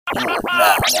The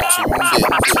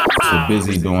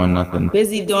Busy Doing Nothing.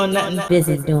 Busy doing nothing.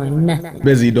 Busy doing nothing.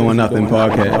 Busy Doing Nothing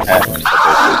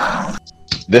podcast.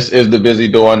 This is the Busy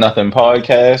Doing Nothing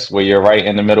podcast, where you're right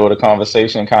in the middle of the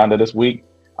conversation kind of this week.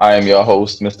 I am your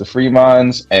host, Mr.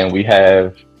 Fremons, and we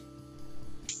have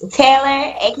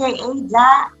Taylor, aka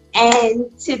Dot,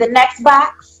 and to the next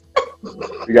box.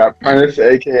 We got Prentice,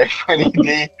 aka Funny D,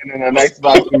 and then the next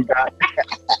box we got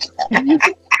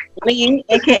Lee,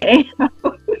 aka.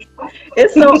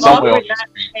 It's so awkward not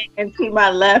saying to my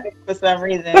left for some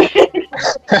reason.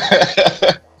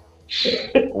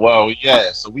 Well,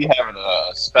 yeah, so we having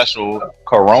a special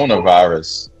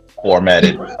coronavirus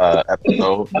formatted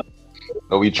episode.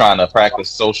 So we trying to practice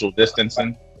social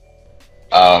distancing.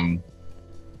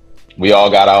 We all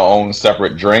got our own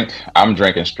separate drink. I'm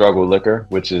drinking Struggle Liquor,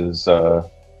 which is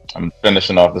I'm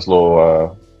finishing off this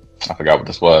little I forgot what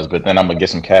this was, but then I'm gonna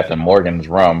get some Captain Morgan's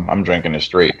rum. I'm drinking it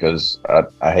straight because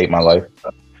I hate my life.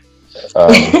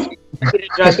 I'm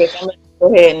gonna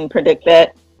go ahead and predict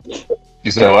that. You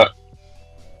said what?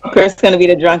 Kurt's gonna be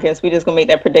the drunkest. We just gonna make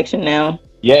that prediction now.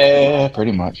 Yeah,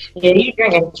 pretty much. Yeah, you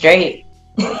drinking straight.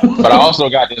 But I also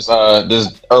got this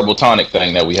herbal tonic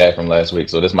thing that we had from last week,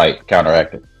 so this might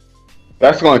counteract it.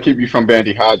 That's going to keep you from being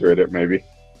dehydrated, maybe.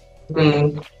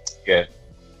 Mm. Yeah.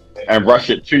 And rush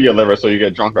it to your liver so you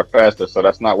get drunker faster, so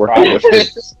that's not working with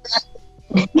it.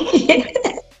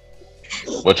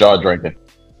 What y'all drinking?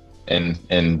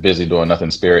 And Busy Doing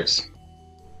Nothing spirits.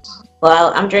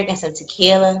 Well, I'm drinking some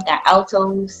tequila. Got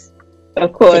Altos.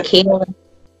 Of course. Tequila.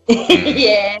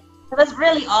 Yeah. That's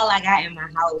really all I got in my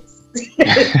house.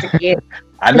 Tequila.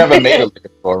 I never made a liquor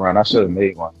store run. I should have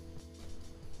made one.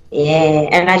 Yeah,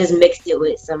 and I just mixed it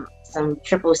with some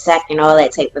triple sec and all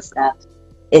that type of stuff.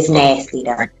 It's nasty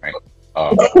though.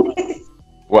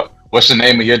 What's the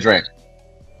name of your drink?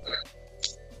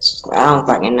 I don't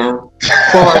fucking know.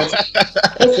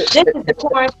 This is the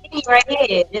quarantine right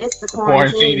here. This is the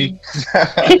quarantine.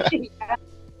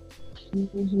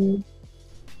 Mm-hmm.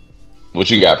 What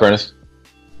you got, Prentice?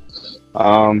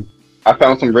 I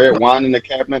found some red wine in the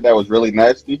cabinet that was really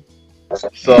nasty.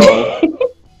 So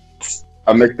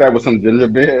I mixed that with some ginger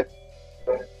beer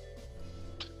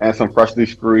and some freshly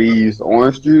squeezed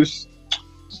orange juice.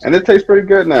 And it tastes pretty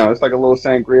good now. It's like a little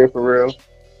sangria for real.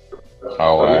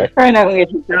 All right. Probably not gonna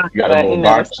get you drunk. You got a little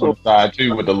box on the side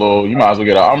too with the little. You might as well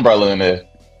get an umbrella in there.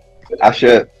 I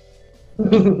should.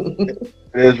 It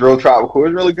is real tropical.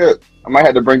 It's really good. I might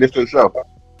have to bring this to the show.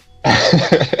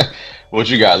 What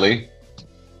you got, Lee?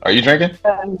 Are you drinking?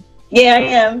 Yeah, I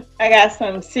am. I got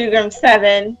some Seagram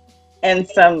 7 and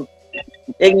some.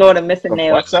 Ignore the missing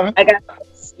nails. What, 7? I got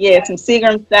some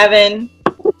Seagram 7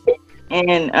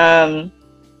 and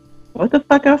what the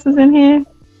fuck else is in here?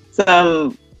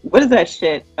 Some what is that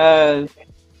shit? The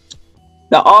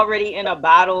already in a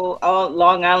bottle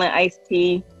Long Island iced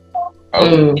tea.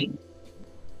 Oh.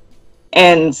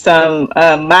 And some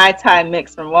Mai Tai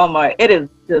mix from Walmart. It is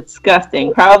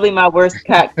disgusting. Probably my worst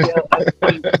cocktail.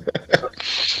 You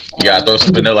gotta throw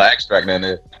some vanilla extract in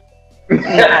there.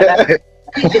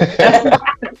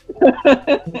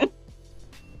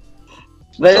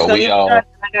 But So I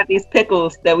got these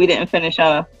pickles that we didn't finish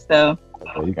off. So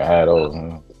you can have those.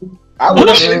 Huh? I like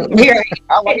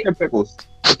the pickles.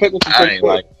 The pickles are I pretty ain't good.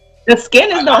 like. the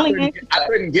skin is the only thing. I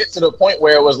couldn't get to the point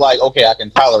where it was like, okay, I can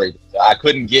tolerate it. I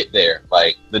couldn't get there.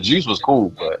 Like the juice was cool,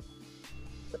 but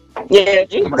Yeah, the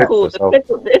juice is cool. The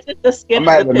pickles, it's just the I skin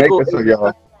might of have the to make pickles. this for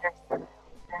y'all.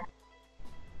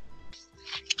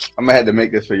 I'm gonna have to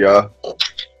make this for y'all.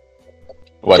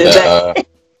 what Is the?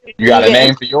 You got a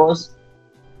name for yours?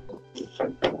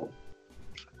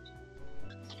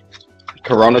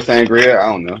 Corona sangria. I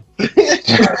don't know.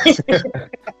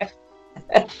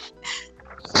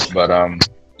 But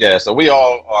yeah. So we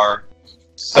all are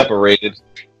separated,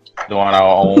 doing our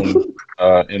own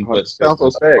inputs. Sounds so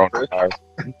sad, Chris.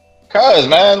 Cause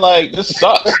man, like this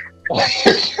sucks.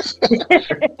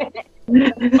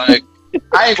 Like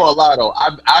I ain't gonna lie though,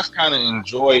 I've kind of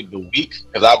enjoyed the week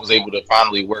because I was able to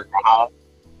finally work from home.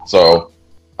 So,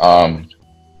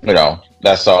 you know,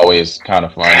 that's always kind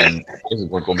of fun. And this is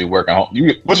we're gonna be working home.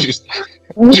 What you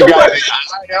got?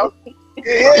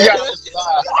 Yeah.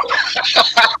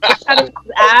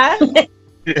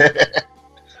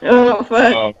 Oh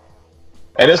fuck!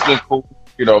 And it's been cool,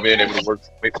 you know, being able to work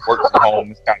from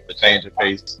home. It's kind of a change of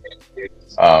pace.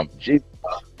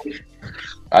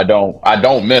 I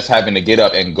don't miss having to get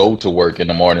up and go to work in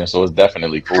the morning, so it's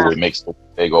definitely cool. It makes the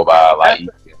day go by a lot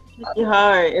easier. It's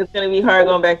hard. It's gonna be hard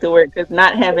going back to work because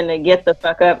not having to get the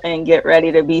fuck up and get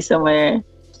ready to be somewhere.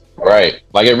 Right,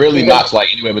 like it really knocks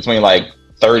like anywhere between like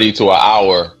 30 to an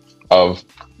hour of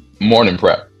morning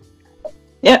prep.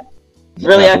 Yep.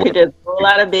 Really, I could just roll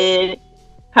out of bed,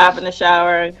 hop in the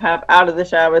shower, hop out of the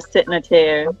shower, sit in a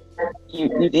chair. You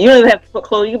don't even have to put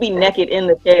clothes. You can be naked in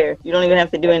the chair. You don't even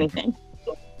have to do anything.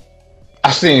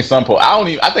 I've seen some post.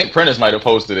 I think Prentice might have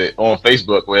posted it on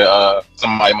Facebook where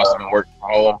somebody must have been working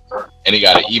from home and he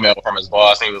got an email from his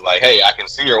boss and he was like, "Hey, I can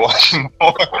see you're watching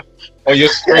on your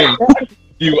screen.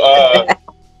 You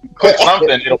click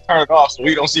something, it'll turn it off so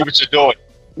we don't see what you're doing."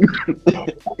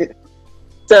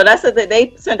 So that's it.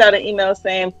 They sent out an email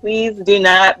saying, "Please do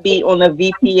not be on the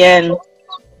VPN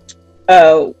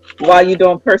while you're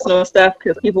doing personal stuff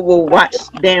because people will watch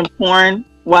damn porn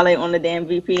while they're on the damn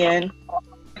VPN."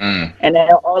 And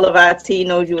then all of IT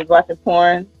knows you was watching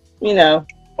porn. You know.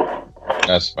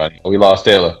 That's funny. We lost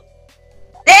Taylor.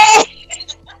 So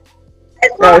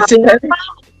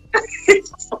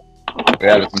We're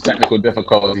having some technical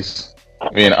difficulties.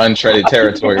 We're in untreaded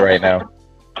territory right now.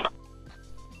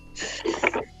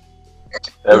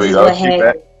 There we go. She's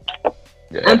back.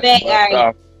 Yeah. I'm back,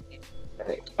 Gary.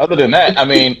 Other than that, I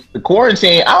mean, the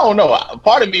quarantine, I don't know.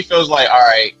 Part of me feels like, all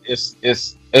right,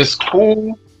 it's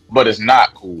cool, but it's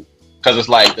not cool. Because it's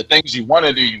like the things you want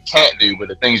to do, you can't do, but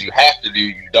the things you have to do,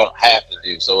 you don't have to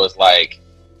do. So it's like,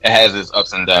 it has its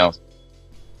ups and downs.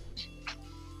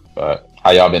 But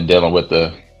how y'all been dealing with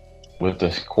the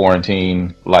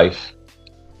quarantine life?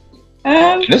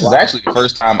 This is actually the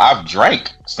first time I've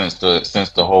drank since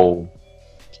the whole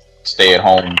stay at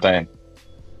home thing.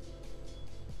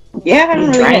 yeah, I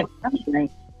haven't really had something.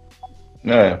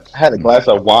 Yeah. I had a glass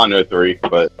of wine or 3,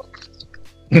 but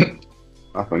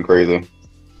nothing crazy.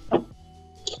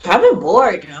 I've been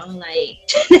bored, you know, like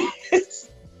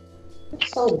I'm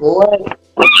so bored.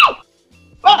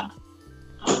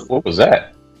 What was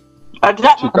that? I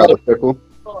dropped She my got a pickle.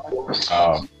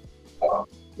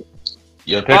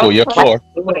 Your pickle, your floor.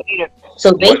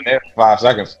 So big. Wasn't there for 5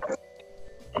 seconds.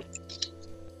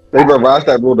 They revised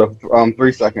that rule to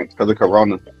 3 seconds because of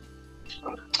Corona.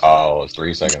 Oh, it's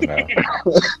 3 seconds now.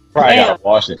 Probably gotta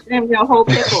wash it. Damn, your whole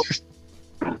pickle.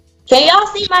 Can y'all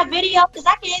see my video? Because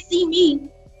I can't see me.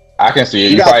 I can see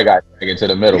it. You probably got to drag it to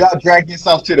the middle. You gotta drag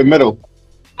yourself to the middle.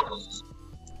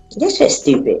 This shit's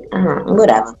stupid.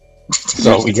 Whatever.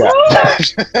 So we got.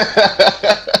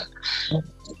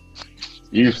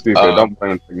 You stupid. Don't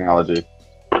blame technology.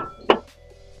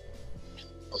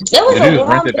 There was Did you just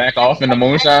rinse it back off in the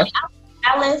moonshine?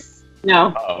 Alice.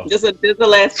 No, this is the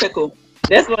last pickle.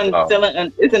 This one still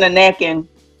it's in a napkin.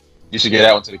 You should get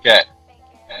that one to the cat.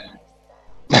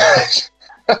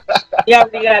 You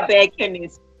already got bad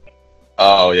kidneys.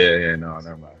 Oh yeah, no,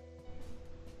 never mind.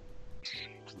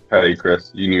 Hey,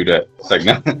 Chris, you knew that. It's like,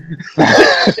 no.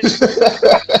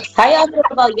 How y'all feel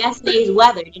about yesterday's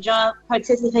weather? Did y'all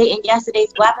participate in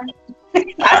yesterday's weather?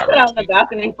 I sat on the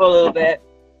balcony for a little bit.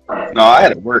 No, I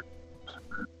had to work.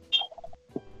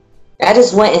 I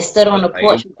just went and stood on the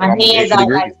porch with my hands out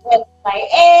like this, like,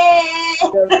 eh.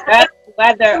 That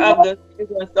weather of the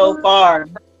season so far,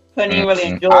 couldn't even really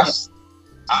enjoy it.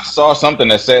 I saw something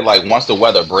that said like once the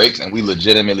weather breaks and we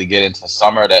legitimately get into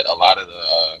summer, that a lot of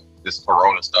the this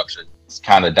corona stuff should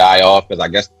kind of die off because I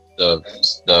guess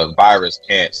the virus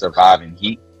can't survive in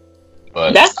heat.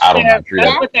 But That's what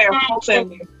they're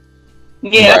hoping.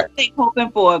 Yeah, that's what they're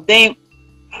hoping for.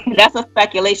 That's a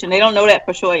speculation. They don't know that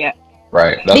for sure yet.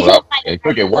 Right. That's what it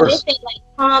could get worse. They say like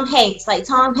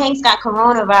Tom Hanks got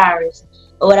coronavirus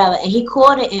or whatever, and he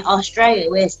caught it in Australia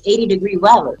where it's 80-degree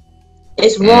weather.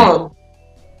 It's wrong.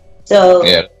 So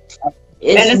yeah.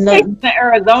 It's in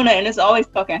Arizona, and it's always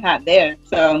fucking hot there.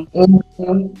 So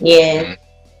yeah,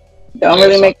 don't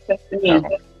really make sense to me.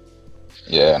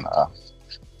 Yeah, nah.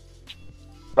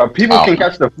 But people can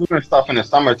catch the flu and stuff in the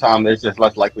summertime. It's just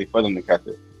less likely for them to catch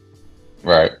it.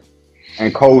 Right.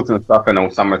 And colds and stuff in the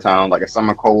summertime, like a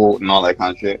summer cold and all that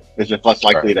kind of shit. It's just less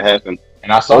likely to happen.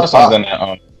 And I saw something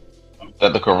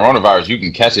that the coronavirus, you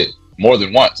can catch it more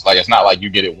than once. Like, it's not like you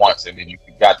get it once and then you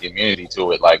got the immunity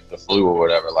to it, like the flu or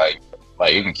whatever. Like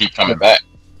you can keep coming back.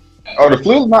 Oh, the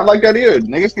flu's not like that either.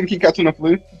 Niggas can keep catching the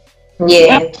flu.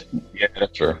 Yeah. Yeah,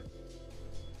 that's true.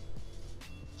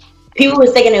 People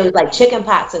was thinking it was like chicken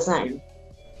pox or something.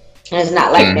 And it's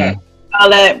not like that.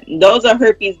 All that, those are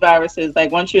herpes viruses.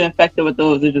 Like once you're infected with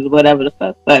those, it's just whatever the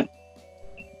fuck. But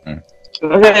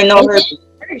okay, no herpes.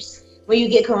 First, when you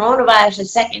get coronavirus the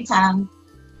second time.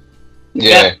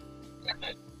 Yeah.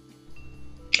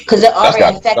 Because it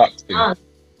already affected the lung.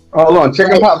 Hold on,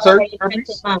 chicken pox herpes?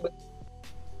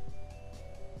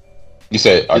 You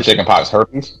said chicken pox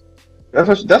herpes?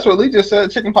 That's what Lee just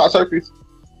said. Chicken pox herpes.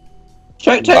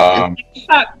 Chicken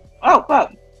pox. Oh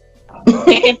fuck.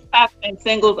 Chicken pox and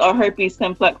shingles are herpes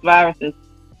simplex viruses.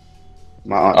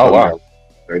 My aunt wow.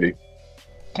 30.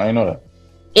 I didn't know that.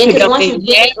 Yeah, because once you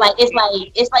get it, like it's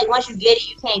like once you get it,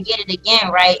 you can't get it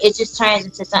again, right? It just turns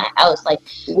into something else. Like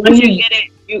once you get it,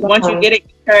 you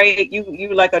carry it.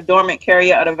 You like a dormant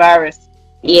carrier of the virus.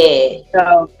 Yeah.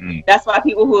 So that's why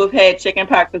people who have had chicken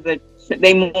pox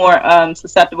they more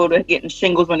susceptible to getting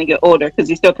shingles when they get older because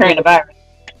you're still carrying the virus.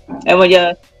 And when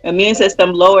your immune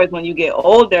system lowers when you get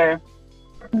older,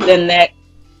 then that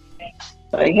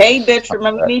like, hey bitch,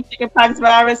 remember me chicken pox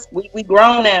virus? We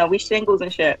grown now. We shingles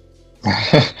and shit.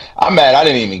 I'm mad. I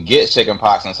didn't even get chicken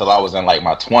pox until I was in like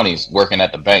my 20s, working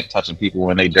at the bank, touching people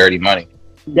when they dirty money.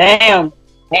 Damn.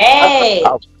 Hey.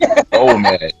 I was so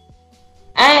mad.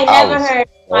 I ain't never heard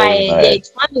somebody in their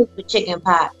 20s with chicken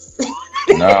pox.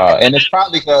 No, and it's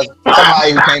probably because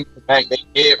somebody who came to the bank, their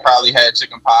kid probably had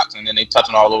chicken pox, and then they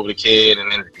touching all over the kid,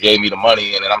 and then gave me the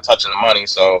money, and then I'm touching the money.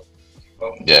 So,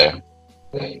 yeah.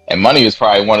 And money is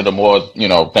probably one of the more,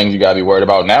 things you gotta be worried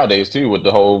about nowadays too, with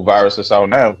the whole virus that's out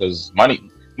now. Because money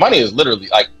is literally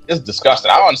like it's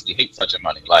disgusting. I honestly hate touching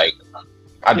money. Like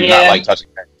I do not like touching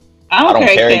cash. I don't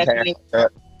carry cash. Like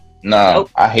that. No, nope.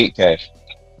 I hate cash.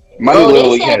 Money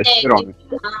literally has shit on it.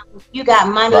 You got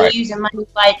money using money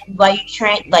while you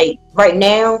train. Like right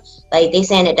now, like they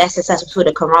saying that's successful to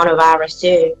the coronavirus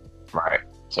too. Right.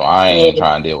 So I ain't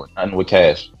trying to deal with nothing with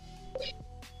cash.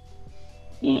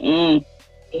 Yeah.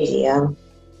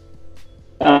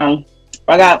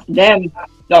 I got the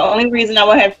only reason I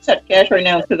would have to touch cash right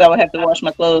now is because I would have to wash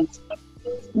my clothes.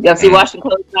 Y'all see washing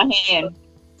clothes in my hand.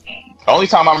 The only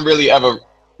time I'm really ever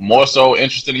more so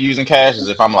interested in using cash is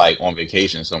if I'm like on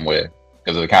vacation somewhere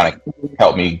because it kind of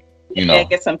help me,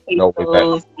 get some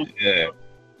pesos. Yeah.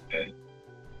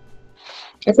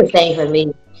 It's the same for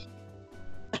me.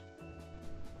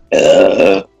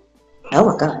 Oh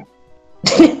my god.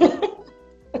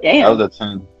 Damn. That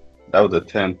was a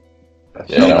 10.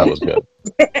 Yeah, that was good.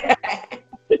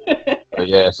 But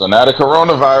yeah, so now the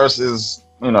coronavirus is,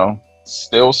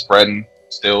 still spreading,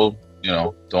 still,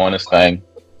 doing its thing.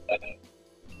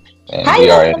 And how you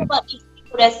feel about these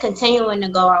people that's continuing to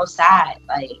go outside?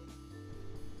 Like,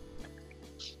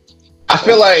 I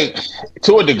feel like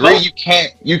to a degree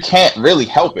you can't really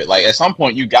help it. Like at some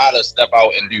point you gotta step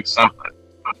out and do something.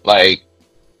 Like,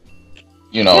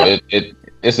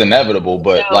 it's inevitable,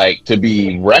 but like to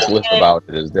be reckless about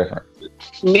it is different.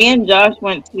 Me and Josh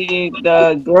went to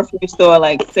the grocery store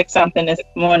like 6-something this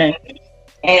morning,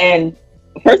 and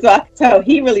first of all, I could tell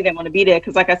he really didn't want to be there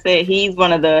because, like I said, he's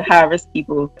one of the high risk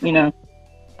people,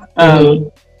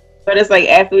 But it's like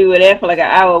after we were there for like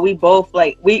an hour, we both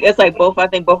I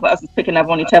think both of us was picking up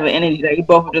on each other energy. Like we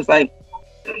both were just like,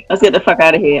 let's get the fuck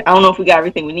out of here. I don't know if we got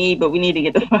everything we need, but we need to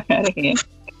get the fuck out of here.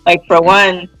 Like for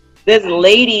one, this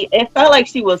lady, it felt like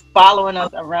she was following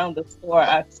us around the store,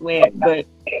 I swear. But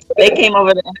they came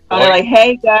over and they're like,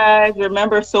 hey guys,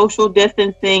 remember social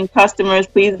distancing, customers,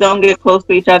 please don't get close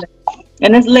to each other.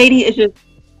 And this lady is just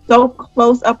so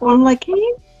close up on, like, can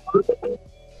you?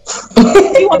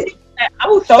 I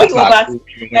will throw you about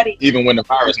even when the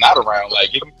virus not around,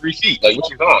 like give them 3 feet. Like what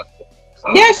you doing?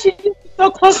 Yeah, she's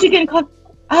so close. She getting close.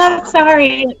 I'm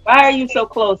sorry. Why are you so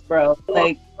close, bro?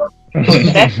 Like,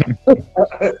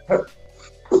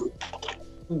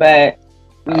 but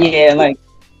yeah, like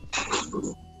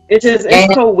it's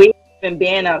so weird even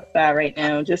being outside right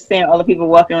now. Just seeing all the people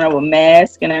walking around with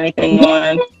masks and everything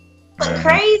on.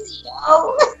 Crazy,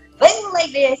 yo. Looking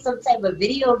like there's some type of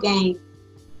video game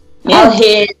out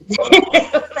here.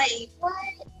 Like, what?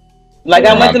 Like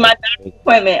I went to my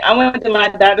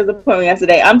doctor's appointment.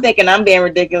 Yesterday. I'm thinking I'm being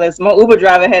ridiculous. My Uber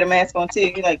driver had a mask on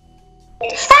too. He's like,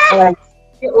 your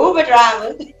Uber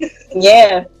driver.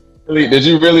 Yeah. Did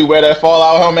you really wear that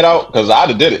fallout helmet out? Because I'd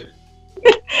have did it.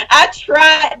 I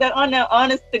tried.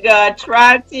 Honest to God,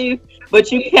 tried to,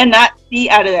 but you cannot see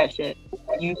out of that shit.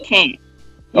 You can't.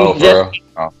 Oh, bro.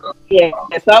 Yeah.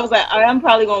 So I was like, I'm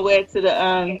probably gonna wear it to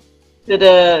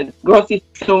the grocery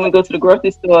store when we go to the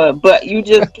grocery store, but you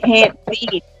just can't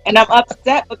see. And I'm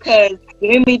upset because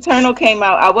Doom Eternal came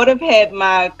out. I would have had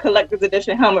my collector's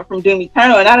edition helmet from Doom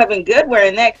Eternal, and I'd have been good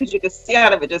wearing that because you could see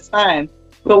out of it just fine.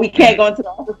 But we can't go into the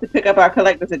office to pick up our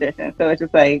collector's edition, so it's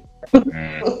just like.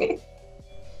 You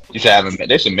should have them.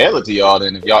 They should mail it to y'all.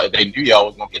 Then if they knew y'all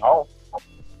was gonna get home.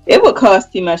 It would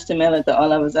cost too much to mail it to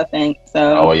all of us, I think.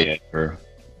 So. Oh yeah, sure.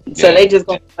 So they just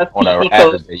going to on our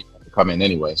average day, you have to come in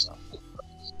anyway. So.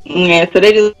 Yeah, so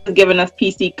they just giving us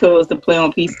PC codes to play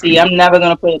on PC. I'm never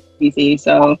gonna play on PC.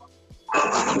 So.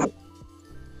 Have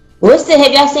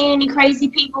y'all seen any crazy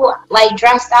people like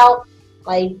dressed out?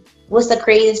 Like, what's the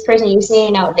craziest person you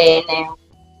seen out there now?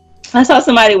 I saw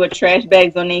somebody with trash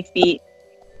bags on their feet,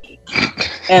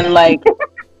 and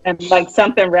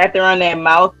something wrapped around their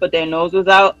mouth, but their nose was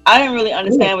out. I didn't really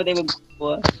understand what they were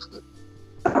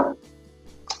before.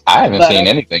 I haven't But- seen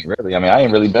anything really. I mean, I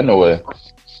ain't really been nowhere.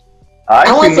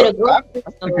 I went to the I grocery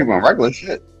see store. people in regular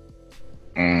shit.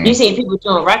 You seen people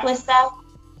doing reckless stuff?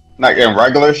 Like in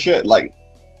regular shit, like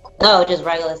No, just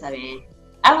regular stuff, man.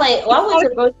 I'm like, well, I went to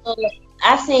the grocery store.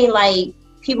 I've seen like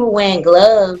people wearing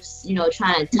gloves, you know,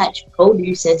 trying to touch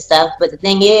produce and stuff. But the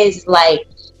thing is, like,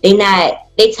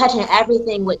 they touching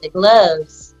everything with the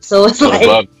gloves. So it's So like,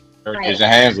 glove, get your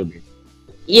hands with me.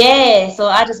 yeah. So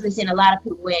I just been seeing a lot of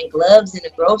people wearing gloves in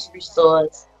the grocery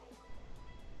stores.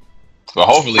 So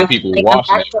hopefully people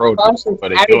washing their produce before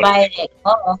they do it. Everybody that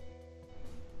call.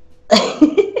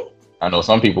 I know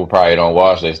some people probably don't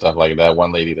wash their stuff like that.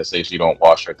 One lady that says she don't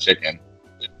wash her chicken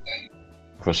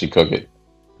before she cook it.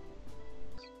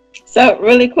 So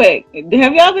really quick,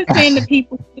 have y'all been seeing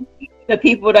the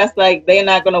people that's like they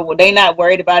not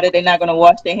worried about it, they're not gonna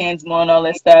wash their hands more and all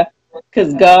that stuff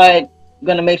because God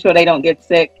gonna make sure they don't get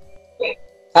sick.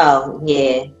 Oh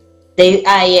yeah,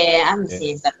 I'm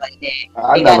seeing stuff like that.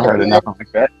 I never heard of nothing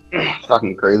like that.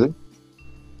 Fucking crazy.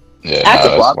 Yeah, I no,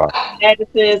 just-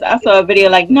 that's why. I saw a video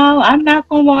like, no, I'm not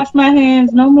gonna wash my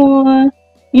hands no more.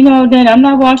 You know, then I'm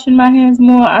not washing my hands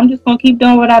more. I'm just gonna keep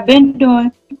doing what I've been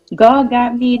doing. God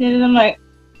got me. Then I'm like,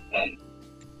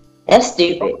 That's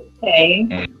stupid. hey,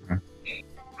 Mm-hmm.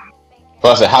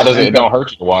 Plus, how does it don't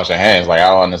hurt you to wash your hands? Like I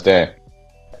don't understand.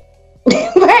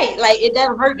 Right, like it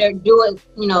doesn't hurt to do it,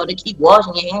 you know, to keep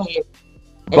washing your hands. It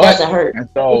But doesn't hurt.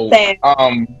 so saying,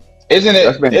 isn't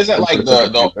That's it been- isn't like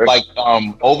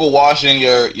the overwashing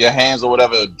your hands or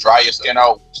whatever dry your skin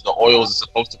out? The oils is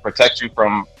supposed to protect you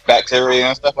from bacteria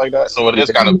and stuff like that. So it is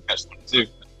kind of too.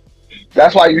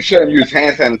 That's why you shouldn't use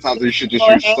hand sanitizer. You should just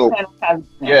use soap.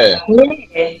 Yeah,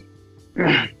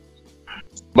 Yeah.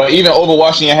 but even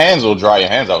overwashing your hands will dry your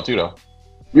hands out too, though.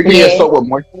 You can Yeah. use soap with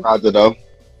moisturizer though.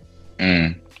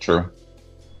 True.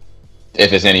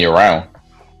 If it's any around.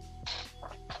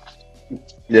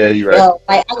 Yeah, you're right. Yo,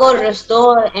 like I go to the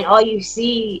store and all you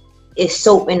see is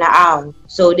soap in the aisle.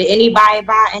 So did anybody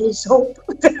buy any soap?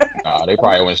 They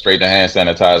probably went straight to hand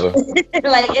sanitizer.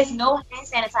 Like it's no hand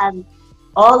sanitizer.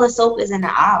 All the soap is in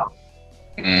the aisle.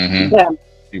 Mm-hmm. Yeah.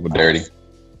 People dirty.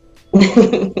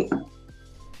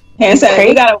 Hand sanitizer,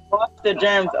 you gotta wash the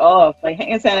germs off. Like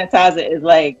hand sanitizer is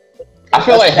like, I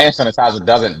feel like hand sanitizer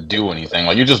doesn't do anything.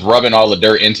 Like you're just rubbing all the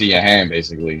dirt into your hand,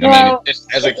 basically. I mean, Well, it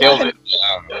just as it kills it.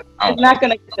 I it's don't know. not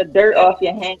gonna get the dirt off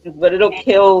your hands, but it'll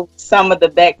kill some of the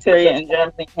bacteria and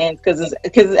germs in your hands because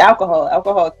it's alcohol.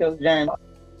 Alcohol kills germs,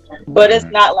 but it's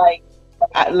not like.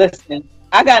 Listen,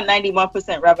 I got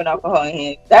 91% rubbing alcohol in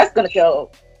here. That's gonna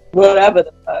kill whatever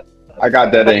the fuck. I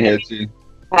got that in here too.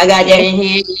 I got that in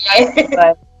here.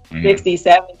 Like Mhm. 60,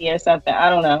 70 or something. I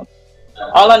don't know.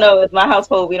 All I know is my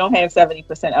household, we don't have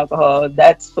 70% alcohol.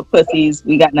 That's for pussies.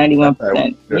 We got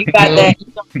 91%. You got that.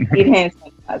 You don't need hand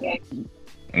sanitizer.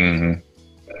 Mhm.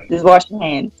 Just wash your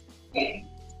hands.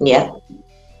 Yeah.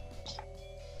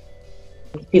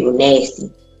 People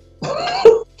nasty.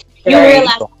 You Right.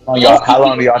 realize How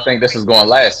long do y'all think this is going to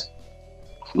last?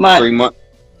 Months. 3 months.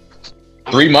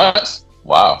 3 months?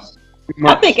 Wow.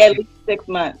 I think at least 6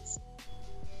 months.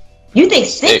 you think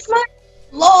 6 months?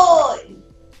 Lord.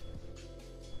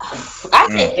 I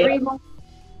said 3 months.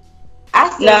 I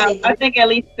still No, say I think at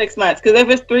least 6 months. Because if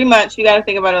it's 3 months, you got to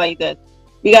think about it like this.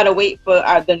 We got to wait for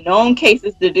the known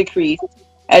cases to decrease.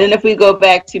 And then if we go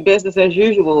back to business as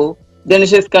usual, then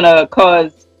it's just going to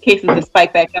cause cases to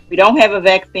spike back up. We don't have a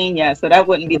vaccine yet, so that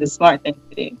wouldn't be the smart thing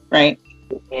to do, right?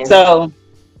 Yeah. So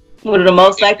would it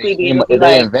most likely be If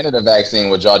they invented a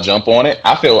vaccine, would y'all jump on it?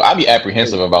 I'd be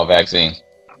apprehensive about vaccines.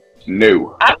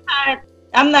 No.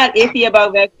 I'm not iffy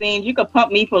about vaccines. You could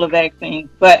pump me full of vaccines,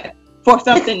 but for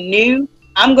something new,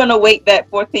 I'm gonna wait that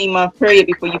 14-month period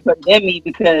before you put it in me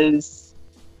because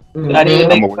I need to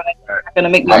make sure it's not gonna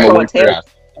make my I'm core tail.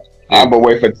 I'm gonna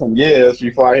wait for 10 years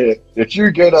before I hit. If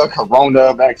you get a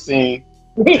corona vaccine,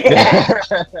 And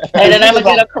then I'm gonna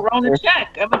get a corona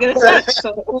check. I'm gonna get a check.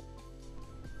 So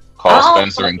Call I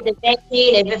Spencer don't and want the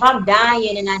vaccine. If I'm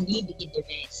dying and I need to get the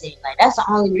vaccine, like that's the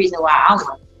only reason why I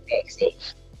want the vaccine.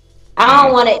 I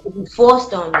don't want it to be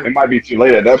forced on it me. might be too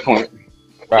late at that point.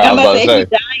 right, I I'm was about about to to say, if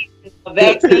say. you're dying, the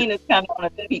vaccine is kind of going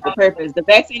to defeat the purpose. The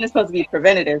vaccine is supposed to be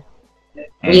preventative.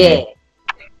 Yeah,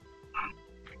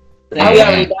 So you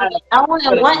already died. I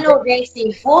wouldn't want no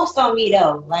vaccine forced on me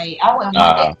though. Like I wouldn't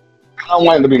want that. I don't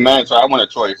want it to be mandatory. I want a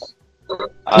choice.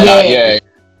 Yeah.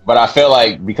 But I feel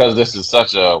like because this is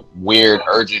such a weird,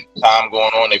 urgent time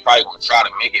going on, they probably will try to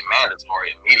make it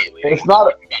mandatory immediately. It's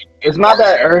not. It's not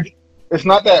that urgent. It's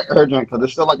not that urgent because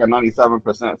it's still like a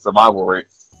 97% survival rate.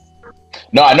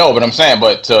 No, I know, but I'm saying,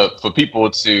 for people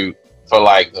to for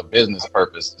like the business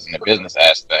purposes and the business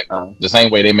aspect. The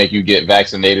same way they make you get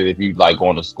vaccinated if you like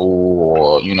going to school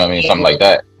or you know what I mean, something like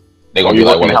that. They're gonna be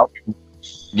like, well,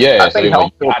 yeah, so they're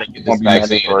like, you gotta get this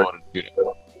vaccine in order to do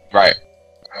that. Right.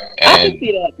 And I can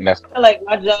see that. I feel like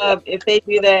my job, if they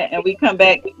do that and we come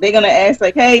back, they're gonna ask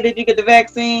like, "Hey, did you get the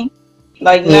vaccine?"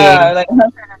 Like, nah, like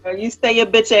you stay your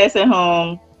bitch ass at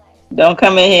home. Don't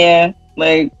come in here.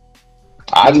 Like,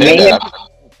 I think that.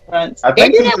 I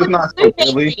think this is not so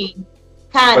really.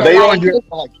 But they only do it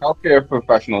for like healthcare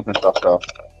professionals and stuff, though.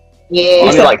 Yeah.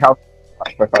 Only like health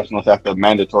professionals have the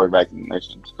mandatory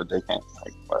vaccinations, but they can't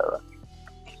like whatever.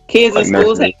 Kids in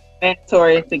schools have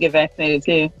mandatory to get vaccinated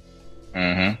too.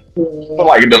 Mm-hmm. So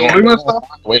like the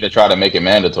way to try to make it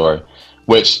mandatory,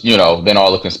 which you know, then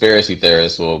all the conspiracy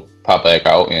theorists will pop back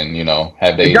out and you know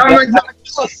have they. The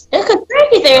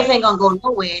conspiracy theorists ain't gonna go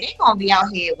nowhere. They gonna be out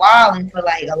here wilding for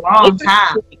like a long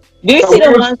time. Do you see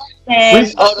the ones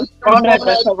saying, "Oh, the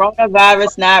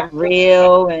coronavirus not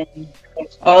real" and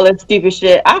all that stupid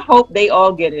shit? I hope they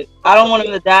all get it. I don't want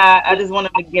them to die. I just want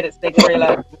them to get it so they can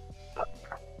realize.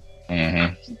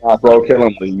 Mm-hmm. Might as well kill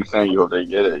them. You saying you hope they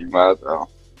get it? You might as well.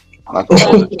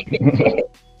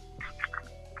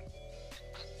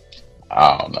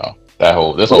 I don't know.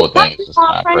 This whole thing is just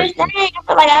not crazy. I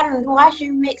feel like I don't know. I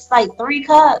should mix like 3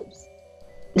 cups.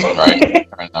 Right.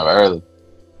 Turns out early.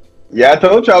 Yeah, I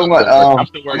told y'all. I'm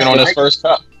still working on this first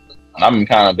cup. And I'm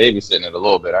kind of babysitting it a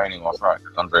little bit. I ain't even gonna front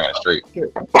because I'm drinking it straight.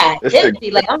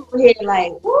 Like I'm over here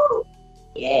like, woo.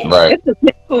 Yeah. Right. It's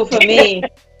a cool for me.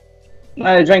 I'm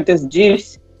gonna drink this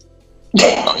juice.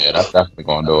 Oh yeah, that's definitely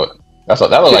gonna do it. That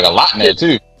looks like a lot in there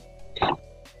too.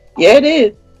 Yeah, it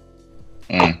is.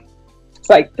 It's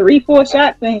like 3-4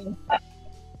 shots in.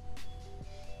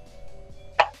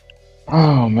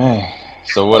 Oh man.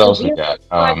 So what else we got?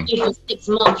 For 6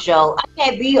 months, yo. I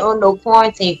can't be on no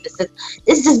quarantine for 6.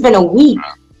 It's just been a week.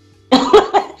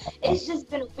 It's just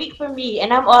been a week for me,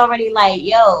 and I'm already like,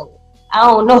 yo, I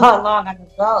don't know how long I can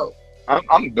go.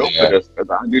 I'm built for this because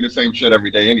I do the same shit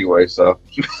every day anyway. So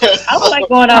I don't like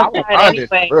going outside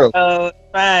anyway. So it's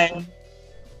fine.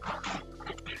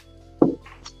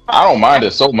 I don't mind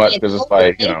it so much because it's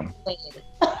like you know,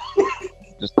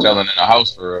 just chilling in the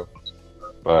house for real.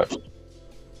 But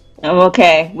I'm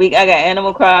okay. I got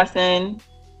Animal Crossing.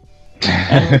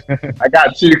 I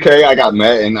got 2K. I got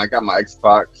Madden. I got my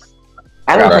Xbox.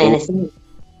 I don't playing this.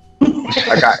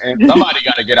 I got somebody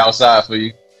got to get outside for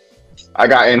you. I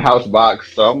got in-house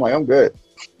box, so I'm like, I'm good.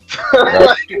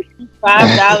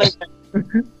 $5.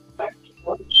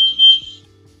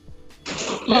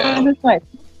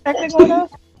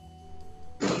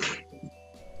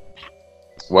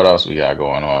 What else we got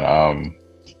going on?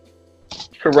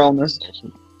 Corona.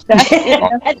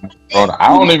 Corona. I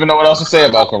don't even know what else to say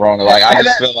about Corona. Like, I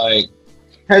just feel like.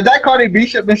 Has that Cardi B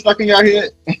shit been stuck in your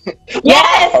head?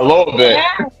 Yes. A little bit.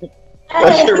 Yes.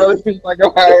 That shit really feels like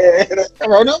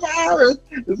coronavirus.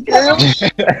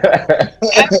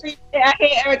 I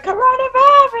hear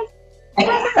coronavirus.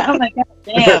 I'm like, God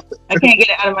damn, I can't get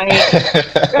it out of my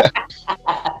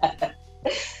head.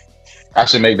 I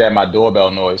should make that my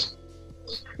doorbell noise.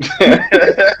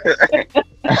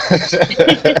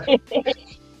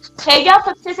 Have y'all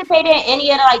participated in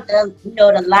any of the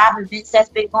live events that's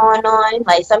been going on?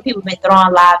 Like some people been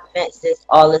throwing live events this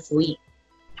week.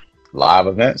 Live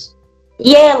events?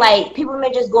 Yeah, like people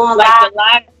been just going like live. The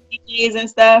live DJs and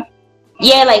stuff.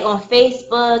 Yeah, like on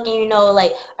Facebook, and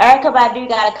like Erykah Badu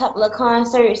got a couple of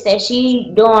concerts that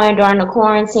she doing during the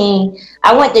quarantine.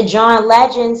 I went to John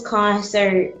Legend's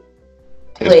concert.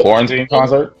 His quarantine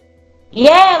concert?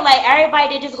 Yeah, like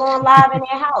everybody just going live in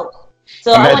their house.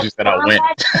 So I went.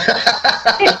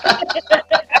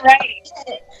 Right.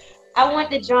 I went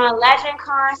to John Legend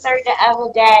concert the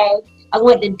other day. I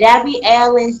went to Debbie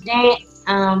Allen's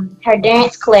her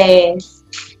dance class,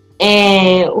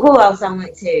 and who else I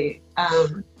went to?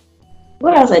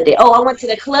 What else I did? Oh, I went to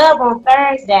the club on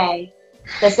Thursday.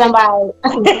 So somebody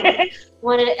it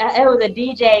was a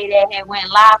DJ that had went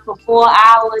live for 4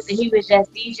 hours, and he was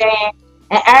just DJing,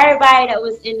 and everybody that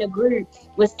was in the group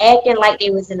was acting like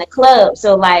they was in the club.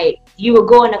 So like you would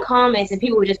go in the comments, and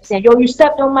people would just be saying, "Yo, you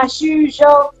stepped on my shoes,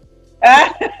 yo."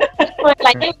 Like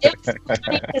it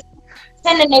was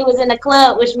pretending they was in the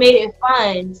club, which made it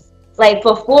fun. Like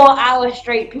for 4 hours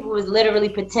straight, people was literally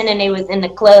pretending they was in the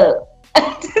club.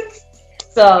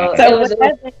 So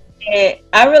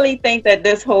I really think that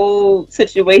this whole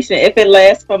situation, if it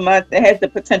lasts for months, it has the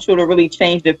potential to really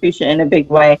change the future in a big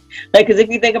way. Like, because if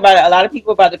you think about it, a lot of people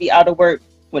are about to be out of work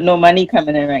with no money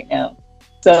coming in right now.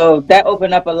 So that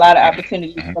opened up a lot of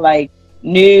opportunities for like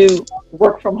new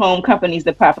work from home companies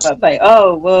to pop up. Like,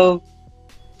 oh, well,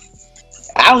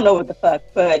 I don't know what the fuck,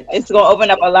 but it's gonna open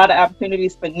up a lot of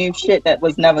opportunities for new shit that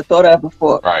was never thought of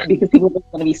before. Right. Because people are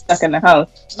gonna be stuck in the house.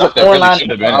 Stuff that really should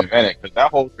have been invented, because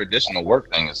that whole traditional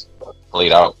work thing is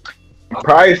played out.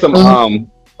 Probably some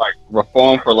like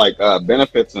reform for like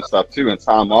benefits and stuff too, and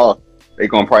time off. They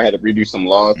gonna probably have to redo some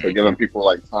laws for giving people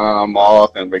like time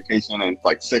off and vacation and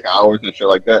like sick hours and shit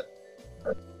like that.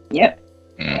 Yep.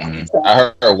 Mm-hmm. I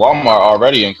heard Walmart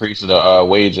already increased the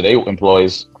wage of their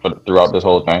employees throughout this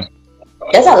whole thing.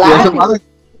 That's a lot. Yeah,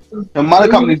 some other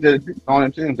companies did it on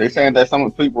it too. They saying that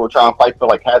some people are trying to fight for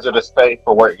like hazardous pay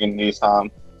for working these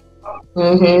times.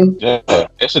 Mm-hmm. Yeah,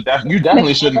 you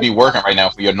definitely shouldn't be working right now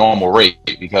for your normal rate,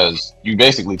 because you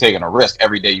basically taking a risk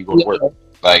every day you go to work.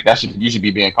 Like you should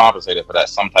be being compensated for that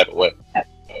some type of way.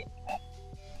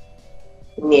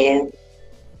 Yeah.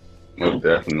 Most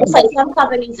definitely. It's like some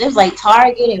companies, it's like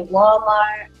Target and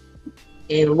Walmart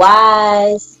and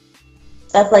Wise,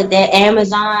 stuff like that,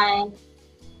 Amazon,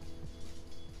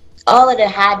 all of the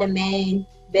high demand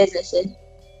businesses,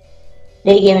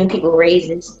 they giving people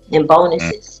raises and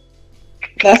bonuses.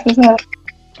 That's what's up.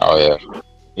 Oh yeah,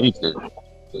 me too.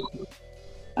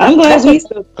 I'm glad we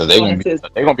still Because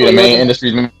they're gonna be the main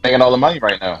industries making all the money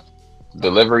right now.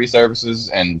 Delivery services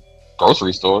and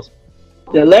grocery stores.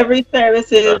 Delivery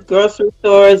services, grocery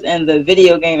stores, and the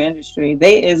video game industry.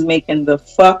 They is making the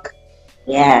fuck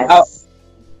out.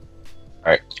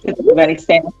 Right. Everybody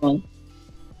standing on.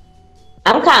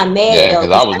 I'm kind of mad Yeah, though.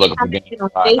 because I was looking for games.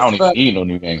 I don't even need no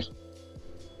new games.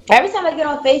 Every time I get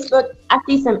on Facebook, I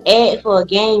see some ad for a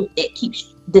game that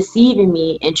keeps deceiving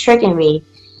me and tricking me.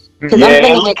 Because I'm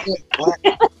thinking like, is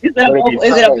it a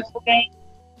mobile game?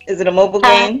 Is it a mobile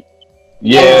game?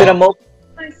 Yeah. Is it a mobile?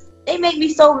 they make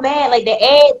me so mad. Like the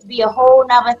ads be a whole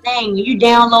nother thing. You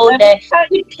download that.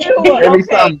 Every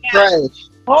something trash.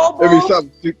 Every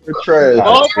something super trash.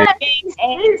 Mobile game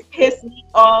ads piss me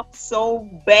off so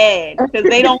bad because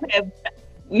they don't have.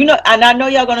 You know, and I know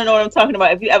y'all gonna know what I'm talking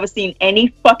about. If you ever seen any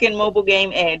fucking mobile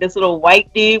game ad, this little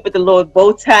white dude with the little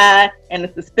bow tie and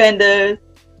the suspenders,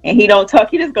 and he don't talk,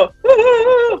 he just go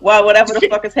while whatever the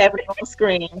fuck is happening on the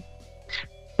screen.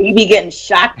 He be getting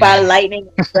shocked by lightning,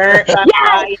 burnt by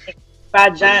fire, by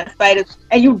giant spiders,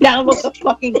 and you download the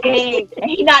fucking game, and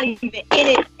he not even in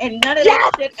it, and none of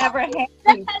that shit ever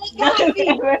happened. None of it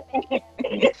ever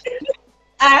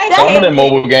happened. Some of them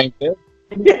mobile games,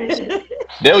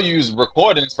 they'll use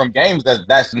recordings from games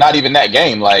that's not even that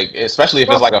game, like especially if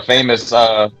it's like a famous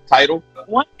title.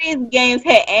 One of these games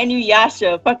had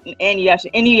Inuyasha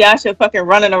fucking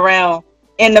running around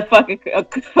in the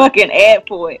fucking ad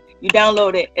for it. You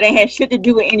download it. It ain't had shit to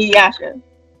do with Inuyasha.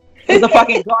 It's a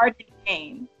fucking garden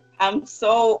game. I'm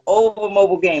so over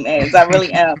mobile game ads. I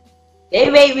really am. They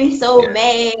made me so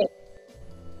mad.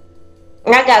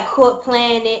 And I got caught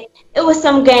playing it. It was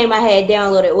some game I had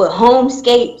downloaded with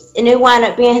Homescapes, and it wound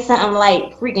up being something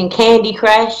like freaking Candy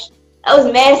Crush. I was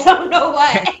mad, so I don't know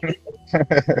why.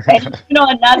 And you know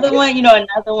another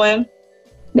one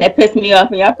that pissed me off,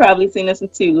 and y'all probably seen this one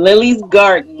too. Lily's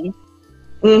Garden,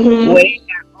 where they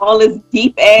got all this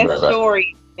deep ass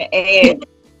story to add,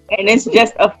 and it's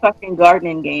just a fucking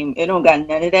gardening game. It don't got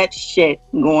none of that shit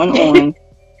going on.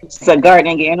 It's a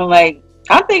gardening game.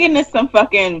 I'm thinking this some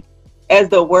fucking As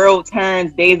the World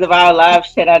Turns, Days of Our Lives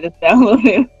shit I just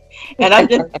downloaded, and I'm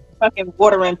just fucking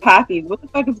watering poppies. What the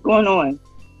fuck is going on?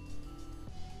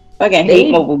 Fucking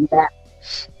hate mobile.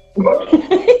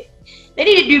 They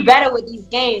need to do better with these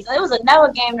games. There was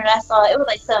another game that I saw. It was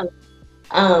like some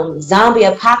zombie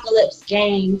apocalypse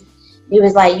game. It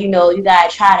was like, you gotta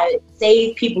try to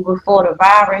save people before the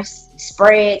virus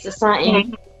spreads or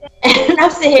something. And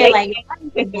I'm sitting here like,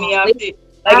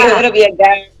 it'll be a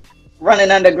guy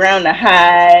running underground to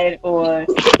hide or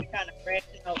kind of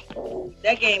branching out.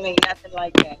 That game ain't nothing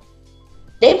like that.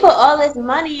 They put all this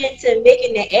money into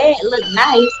making the ad look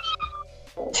nice.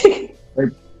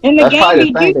 In the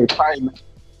game,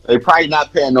 they probably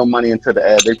not paying no money into the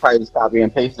ad. They probably just copy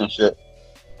and paste and shit.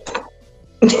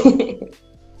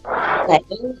 Like,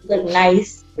 it look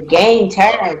nice. The game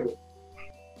terrible.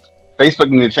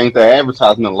 Facebook need to change their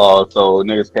advertisement laws so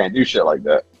niggas can't do shit like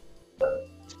that.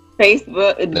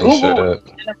 Facebook, Google,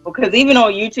 because even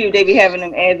on YouTube they be having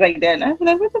them ads like that, and I feel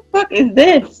like, what the fuck is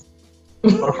this?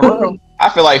 I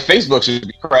feel like Facebook should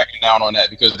be cracking down on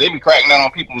that because they be cracking down on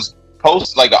people's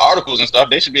posts, like the articles and stuff.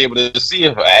 They should be able to see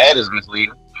if an ad is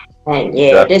misleading.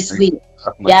 Yeah, this week.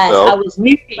 Yes, I was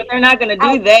muted. But they're not going to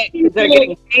do that because they're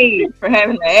getting paid for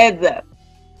having the ads up.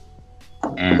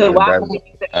 So why would they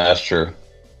do that? That's true.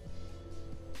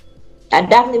 I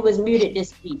definitely was muted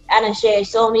this week. I done shared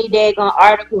so many daggone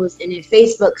articles, and then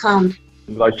Facebook comes.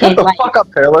 Like, shut the fuck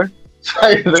up, Taylor.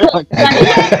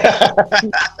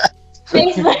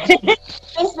 Facebook,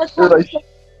 Facebook was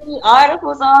taking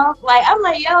articles off. Like I'm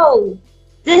like, yo,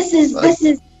 this is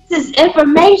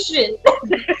information.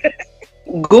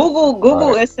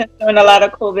 Google is censoring a lot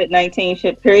of COVID-19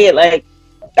 shit. Period. Like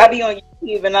I be on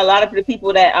YouTube, and a lot of the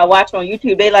people that I watch on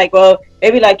YouTube, they like, well,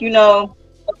 they be like,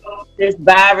 this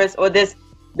virus or this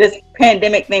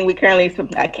pandemic thing we currently.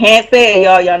 I can't say it,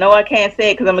 y'all. Y'all know I can't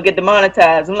say it because I'm gonna get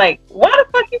demonetized. I'm like, why the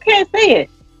fuck you can't say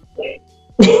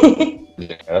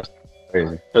Yeah, that's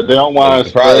crazy. Because they don't want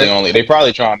to. They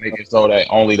probably try to make it so that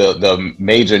only the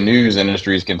major news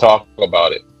industries can talk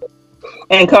about it. it?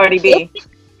 And Cardi B.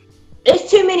 There's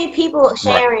too many people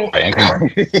sharing.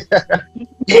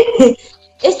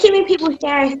 It's too many people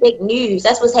sharing fake news.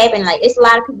 That's what's happening. Like it's a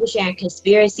lot of people sharing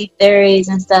conspiracy theories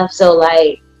and stuff. So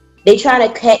like they try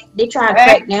to crack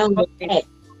down with that.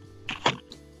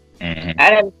 Mm-hmm.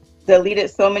 I have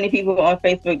deleted so many people on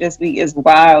Facebook this week. It's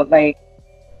wild. Like,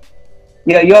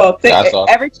 y'all think I saw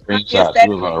every screenshots. He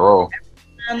was on a roll.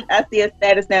 time I see a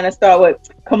status now and start with,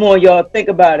 "Come on, y'all, think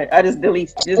about it." I just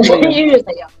delete. You just like, yo,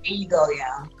 here you go,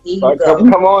 y'all. Here you go.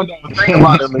 Come on, down. Think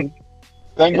about it, man.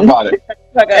 Think about it.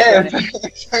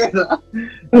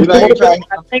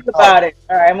 Think about it.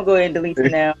 All right, I'm gonna go ahead and delete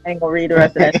it now. I ain't gonna read the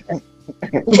rest of that.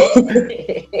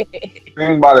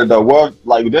 Think about it though. Well,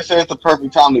 like this is the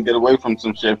perfect time to get away from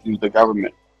some shit from the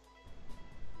government.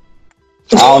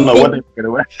 I don't know what they get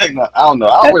away. I don't know.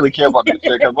 I don't really care about this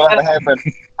shit because whatever happens,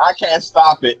 I can't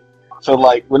stop it. So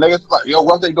like when they like, yo,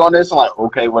 what if they doing this? I'm like,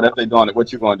 okay, what if they doing it?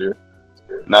 What you gonna do?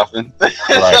 Nothing.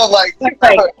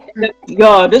 Right.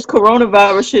 Yo, this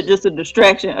coronavirus shit just a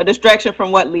distraction. A distraction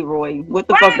from what, Leroy? What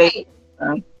the fuck they?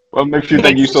 What makes you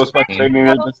think you so special? They need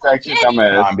a distraction,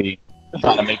 dumbass.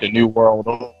 Trying to make a new world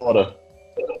order.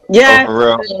 Yeah. Oh, for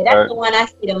real. Yeah, that's the one I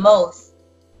see the most.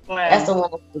 That's the one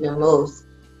I see the most.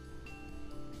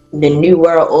 The New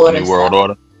World Order. New World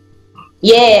Order.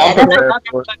 Yeah, I've been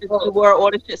New World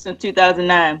Order shit since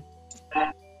 2009.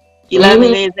 11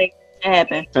 years later, it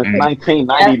happened. Since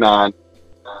 1999.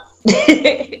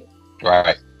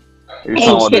 Right. I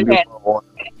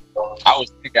was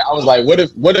thinking, I was like, what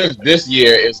if this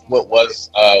year is what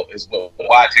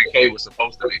Y2K was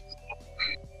supposed to be?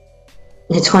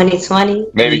 2020?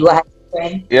 Maybe.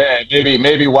 Yeah,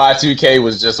 maybe Y2K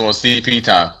was just on CP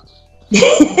time.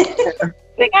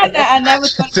 I never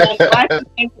thought that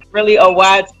Y2K was really a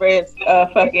widespread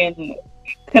fucking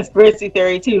conspiracy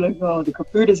theory too. Like, oh, the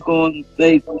computer's going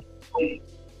like,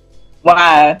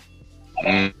 why?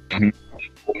 Mm-hmm.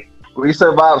 We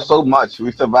survived so much.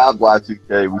 We survived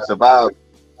Y2K. We survived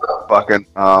fucking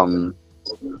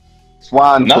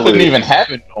swine Nothing flu. even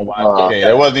happened on Y2K.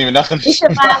 There wasn't even nothing. We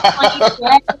survived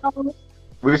 2012.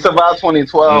 We survived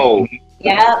 2012.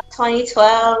 Yeah,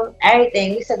 2012.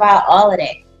 Everything. We survived all of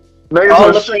that.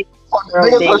 Niggas was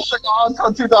shaking on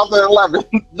until 2011.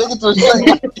 Niggas was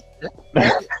shaking.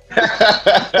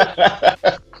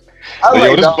 I was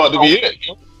like, this is about to be it.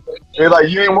 They're like,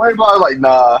 you ain't worried about it? Like,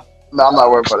 nah, I'm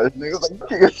not worried about it. Niggas like,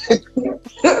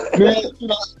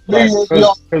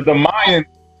 because the Mayans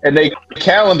and their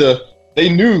calendar, they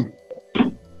knew.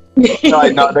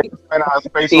 Like, no, they went out of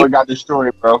space or got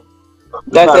destroyed, bro.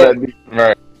 That's it.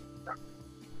 Right.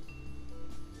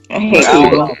 I hate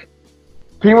people.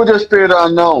 People just fear the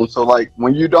unknown. So, like,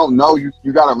 when you don't know, you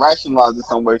gotta rationalize it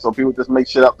some way. So people just make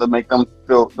shit up to make them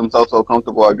feel themselves so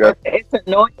comfortable, I guess. It's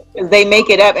annoying because they make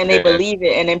it up and they believe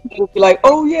it, and then people be like,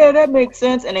 "Oh yeah, that makes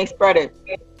sense," and they spread it.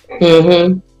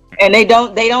 Mm-hmm. And they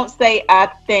don't say "I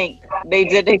think." They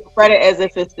spread it as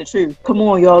if it's the truth. Come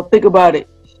on, y'all, think about it.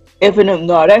 If and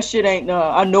no, that shit ain't no.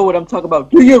 I know what I'm talking about.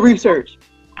 Do your research.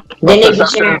 Then they be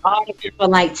sharing articles for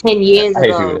like 10 years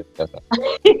ago.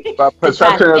 But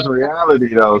perception is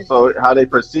reality, though. So how they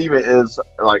perceive it is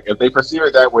like if they perceive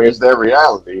it that way, it's their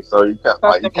reality. So you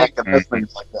can't convince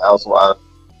things like that elsewise.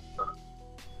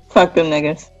 Fuck them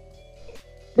niggas.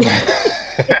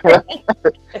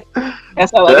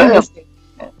 That's all I got.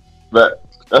 But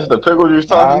that's the pickle juice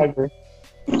talking.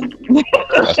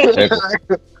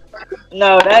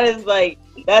 No,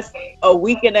 that's a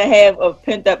week and a half of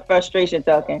pent up frustration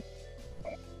talking.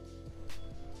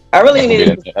 I really need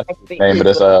to that's the name of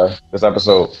this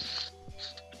episode.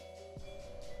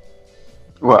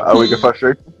 What, a week of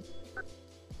frustration?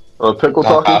 Or pickle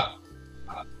talking?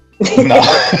 No.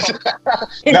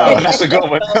 No, that's a good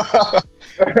one.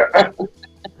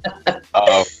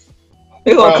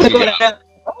 We're gonna click on it.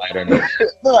 Lighter note.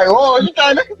 They're like, whoa, you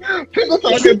trying to pickle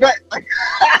talking back?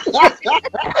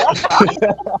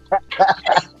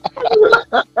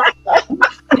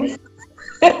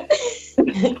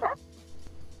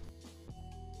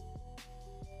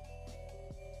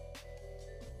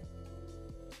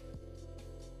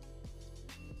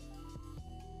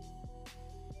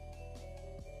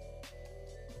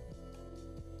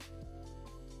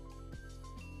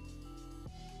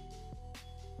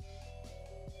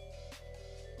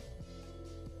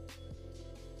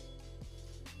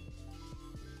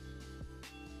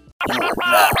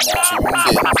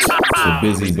 The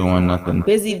busy doing nothing.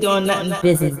 Busy doing nothing.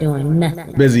 Busy doing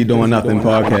nothing. Busy doing nothing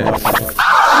podcast.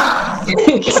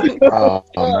 Oh,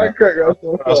 man.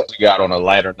 What else we got on a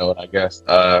lighter note, I guess?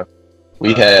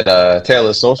 We had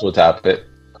Taylor's social topic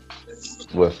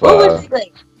with. What was it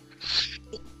like?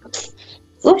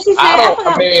 What she said?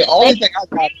 I mean, only thing I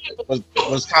got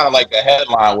was kind of like the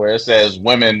headline where it says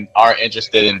women aren't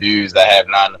interested in dudes that have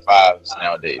 9 to 5s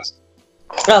nowadays.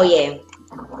 Oh yeah.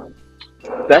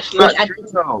 That's not I- true,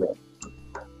 though.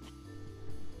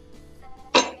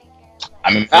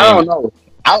 I mean, I don't know.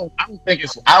 I don't think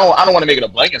it's. I don't want to make it a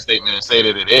blanket statement and say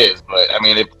that it is, but I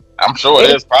mean, I'm sure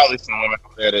there's probably some women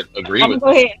out there that agree I'm with.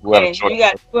 gonna go ahead. whoever You choice.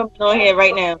 got 2 women on here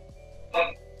right now.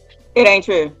 It ain't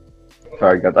true.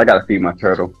 Sorry, guys. I gotta feed my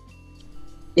turtle.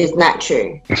 It's not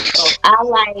true. I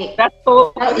like. That's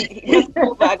cool. That's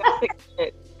cool, but I gotta fix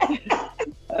it.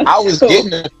 I was getting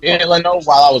the feeling though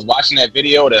while I was watching that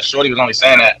video that Shorty was only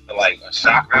saying that for like a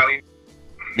shock value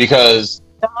because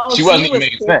No, she wasn't even was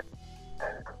making cool. sense.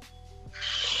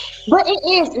 But it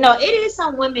is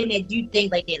some women that do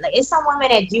think like that. Like it's some women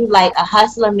that do like a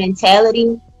hustler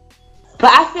mentality.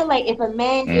 But I feel like if a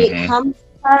man did Mhm. come to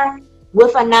her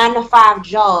with a 9 to 5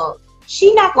 job,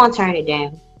 she not gonna turn it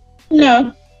down.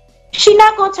 No. She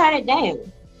not gonna turn it down.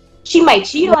 She might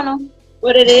cheat on him.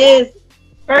 What it is,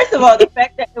 first of all, the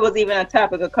fact that it was even a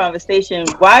topic of conversation,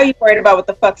 why are you worried about what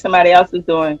the fuck somebody else is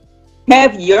doing?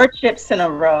 Have your chips in a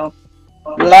row,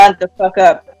 line the fuck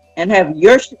up, and have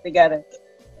your shit together,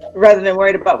 rather than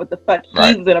worried about what the fuck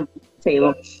Right. he's gonna bring to the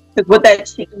table. Because with that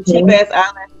cheap ass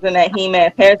eyelashes and that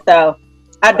He-Man hairstyle,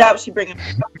 I doubt she bringing.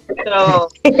 So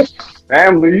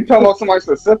Damn, Lou, you talking about somebody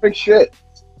specific shit?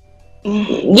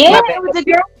 Yeah, it was a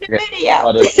girl in the video.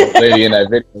 Oh, the lady in that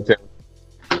video too.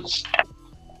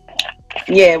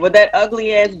 yeah, with that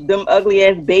ugly ass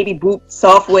baby boop,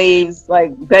 soft waves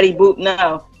like Betty Boop.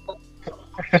 No,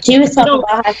 She was talking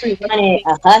about how she wanted a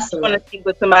I hustler. want to see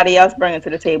what somebody else bringing to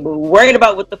the table. Worried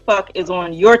about what the fuck is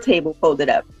on your table folded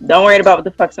up. Don't worry about what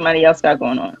the fuck somebody else got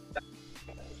going on.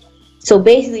 So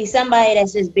basically, somebody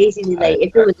that's just basically like,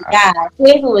 if it was a guy,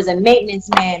 say if it was a maintenance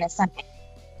man or something,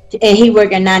 and he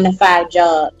worked a 9 to 5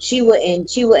 job, she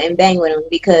wouldn't bang with him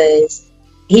because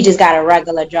he just got a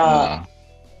regular job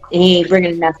and he ain't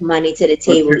bringing enough money to the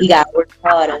table. He got to work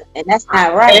harder, and that's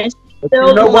not right. And still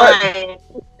You know what? lying.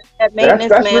 That maintenance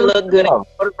That's man really look good. tough.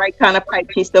 For the right kind of pipe,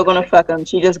 she's still gonna fuck him.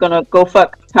 She's just gonna go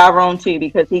fuck Tyrone too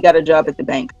because he got a job at the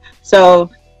bank.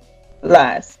 So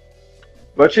lies.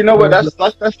 But you know what? That's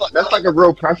like a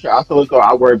real pressure. I feel as though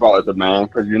I worry about as a man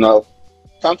because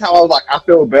sometimes I was like I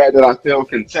feel bad that I feel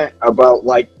content about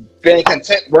like being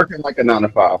content working like a 9 to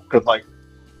 5 because like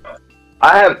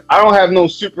I don't have no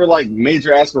super like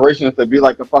major aspirations to be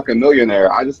like a fucking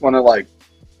millionaire. I just want to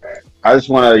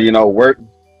work,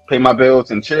 pay my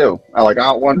bills and chill. I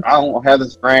don't have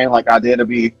this grand like idea to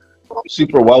be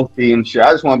super wealthy and shit.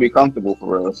 I just want to be comfortable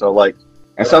for real. So like,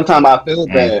 and sometimes I feel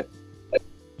bad.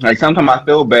 Like sometimes I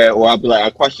feel bad, or I'll be like, I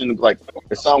question like,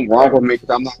 is something wrong with me because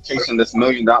I'm not chasing this $1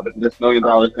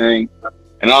 million thing.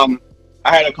 And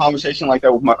I had a conversation like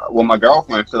that with my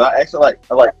girlfriend. So I asked her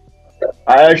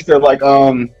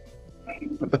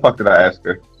what the fuck did I ask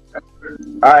her?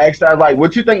 I asked her like,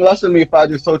 would you think less of me if I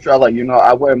just told you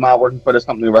I wouldn't mind working for this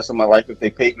company the rest of my life if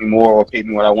they paid me more or paid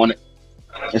me what I wanted?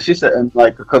 And she said, and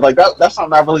like, cause like that's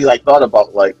something I really like thought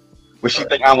about. Like, would she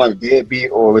think I'm like deadbeat,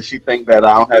 or would she think that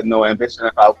I don't have no ambition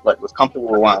if I like was comfortable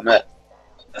where I'm at?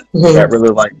 That really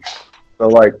like, so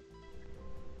like,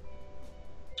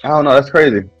 I don't know. That's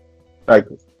crazy. Like,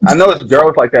 I know it's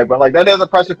girls like that, but like that is a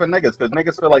pressure for niggas because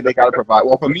niggas feel like they gotta provide.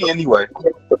 Well, for me anyway.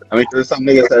 I mean, there's some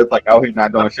niggas that's like out here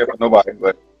not doing shit for nobody,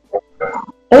 but.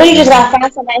 Well, you just gotta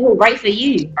find somebody who's right for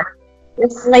you.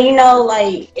 It's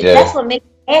like, if that's what makes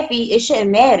you happy, it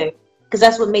shouldn't matter because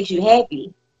that's what makes you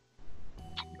happy.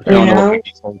 I don't know what makes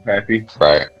you so happy.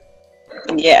 Right.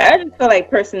 Yeah, I just feel like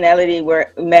personality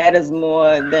matters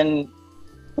more than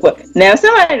what. Now, if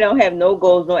somebody don't have no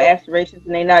goals, no aspirations,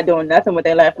 and they not doing nothing with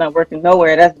their life, not working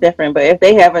nowhere, that's different. But if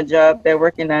they have a job, they're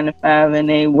working 9 to 5, and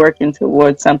they working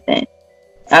towards something,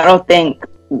 I don't think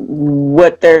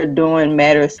what they're doing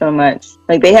matters so much.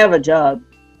 Like they have a job.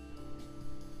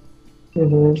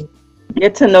 Mm-hmm.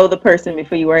 Get to know the person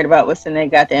before you worry about what's in their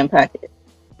goddamn pocket,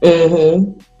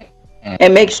 Mm-hmm.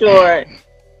 and make sure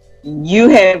you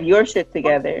have your shit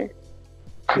together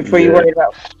before you worry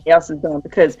about what somebody else is doing.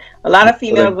 Because a lot of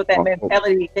females with that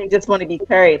mentality, they just want to be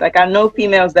carried. Like I know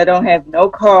females that don't have no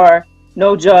car,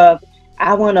 no job.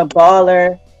 I want a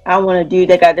baller. I want a dude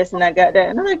that got this and I got that.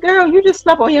 And I'm like, girl, you just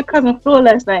slept on your cousin's floor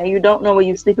last night and you don't know where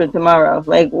you're sleeping tomorrow.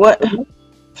 Like what?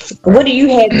 What do you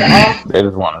have to offer? They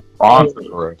just want to sponsor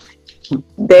for it.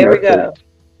 There we go.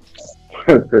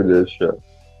 For this shit.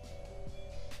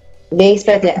 They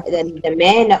expect the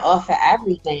man to offer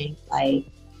everything. Like,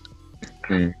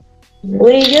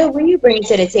 what do you bring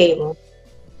to the table?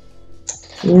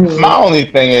 My only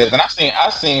thing is, and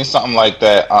I've seen something like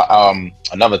that.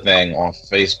 Another thing on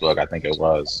Facebook, I think it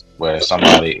was, where some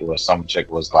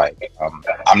chick was like,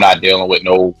 "I'm not dealing with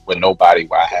nobody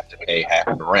where I have to pay half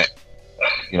of the rent."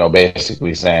 You know,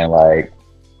 basically saying like,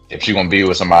 if you're gonna be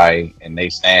with somebody and they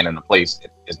stand in the place,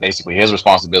 it's basically his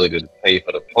responsibility to pay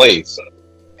for the place,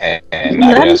 and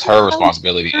I guess her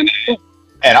responsibility.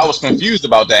 And I was confused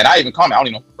about that, and I even commented. I don't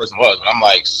even know who the person was, but I'm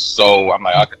like,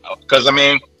 because I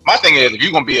mean. My thing is, if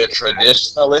you're gonna be a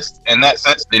traditionalist in that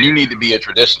sense, then you need to be a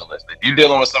traditionalist. If you're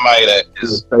dealing with somebody that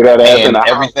is paying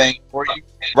everything for you,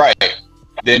 right?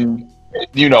 Then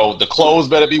you know the clothes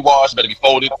better be washed, better be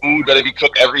folded, food better be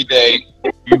cooked every day.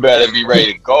 You better be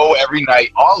ready to go every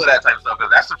night. All of that type of stuff,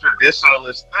 because that's a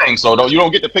traditionalist thing. So you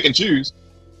don't get to pick and choose.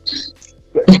 So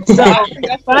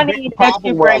it's funny that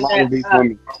you bring that up.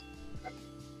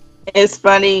 It's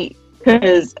funny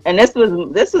because, and this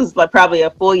was like probably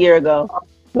a full year ago.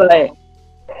 But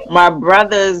my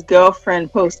brother's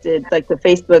girlfriend posted like the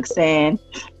Facebook saying,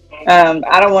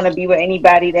 I don't want to be with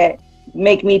anybody that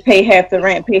make me pay half the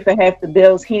rent, pay for half the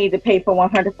bills. He need to pay for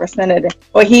 100% of it,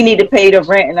 or he need to pay the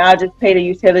rent and I'll just pay the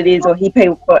utilities, or he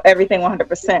pay for everything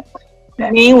 100%.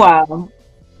 Meanwhile,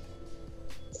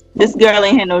 this girl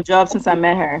ain't had no job since I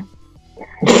met her.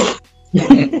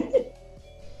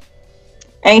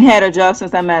 Ain't had a job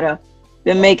since I met her.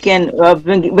 Been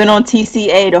on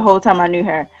TCA the whole time I knew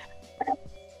her.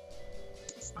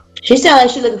 She sounds like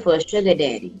she's looking for a sugar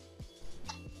daddy.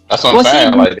 That's what I'm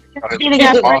saying. Like, she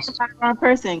got the wrong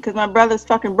person because my brother's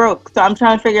fucking broke. So I'm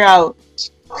trying to figure out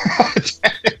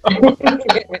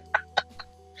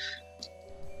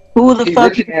who the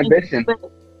fuck rich in ambition,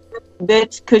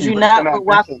 bitch. Because you're not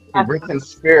rich in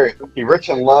spirit. He rich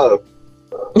in love.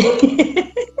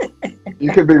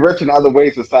 You could be rich in other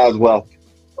ways besides wealth.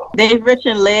 They rich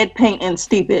in lead, paint, and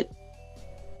stupid.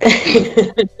 Yeah,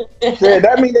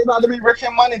 that means they about to be rich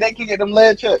in money. They can get them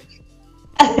lead checks.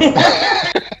 I'm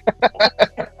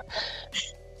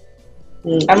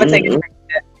gonna take it.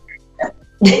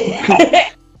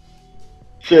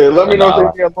 Shit, let me know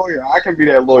if they be a lawyer. I can be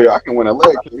that lawyer. I can win a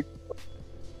lead case.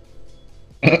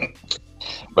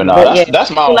 But no,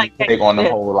 that's my only take on the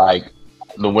whole, like,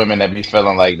 the women that be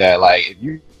feeling like that. Like, if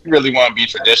you really want to be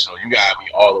traditional, you gotta be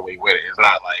all the way with it. It's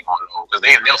not like, because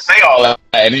they'll say all that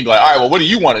and then be like, all right, well, what do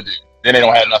you want to do? Then they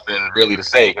don't have nothing really to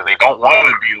say because they don't want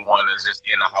to be the one that's just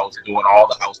in the house doing all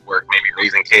the housework, maybe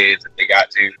raising kids if they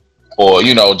got to, or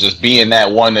just being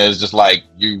that one that's just like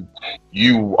you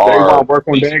are. They want to work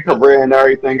on their career and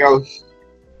everything else,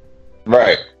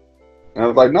 right? And I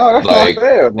was like, no, that's not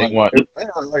fair. Right. If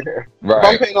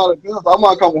I'm paying all the bills, I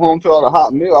want to come home to all the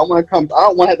hot meal. I don't want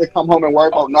to have to come home and worry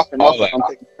about nothing else. I'm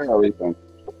taking care of everything.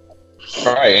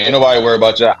 Right. Ain't nobody worry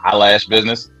about your eyelash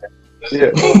business.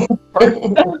 Yeah.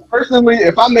 Personally,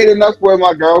 if I made enough where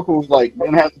my girl who's like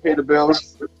didn't have to pay the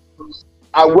bills,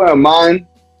 I wouldn't mind.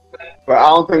 But I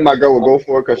don't think my girl would go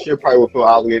for it because she probably would feel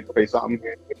obligated to pay something.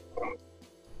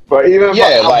 But even if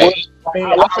I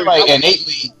feel like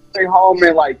innately. Stay home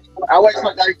and like I would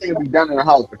expect everything to be done in the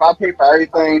house. If I pay for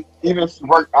everything, even if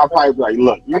work, I'll probably be like,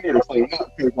 look, you need to clean up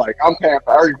because like I'm paying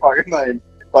for every fucking thing.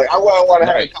 Like I wouldn't want to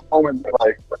have to come home and be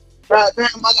like, God damn,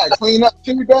 I gotta clean up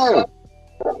too damn.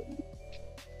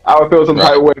 I would feel some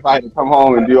type of way if I had to come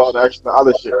home and do all the extra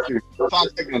other shit too. So I'm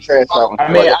taking the trash out.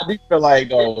 I mean, I do feel like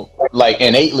though, like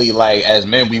innately, like as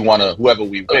men, we want to whoever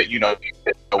we with, we want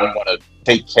to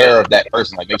take care of that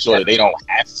person, like make sure that they don't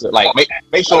have to, like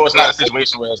make sure it's not a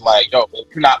situation where it's like, yo, if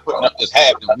you're not putting up this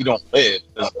half, then we don't live.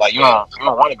 It's like you don't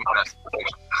want to be in that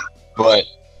situation. But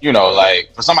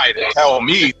like for somebody to tell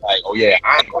me like, oh yeah,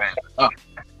 I ain't paying enough,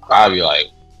 I'd be like,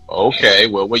 okay,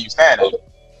 well, where you standing?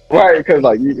 Right, because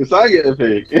like it's not getting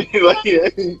paid. Like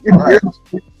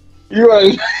you are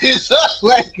just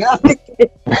like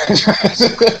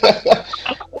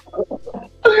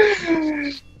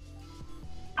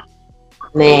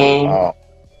man.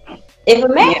 If a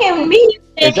man can be,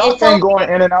 if y'all ain't going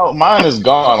in and out, mine is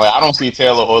gone. Like I don't see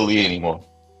Taylor or Lee anymore.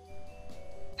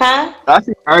 Huh? I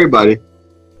see everybody.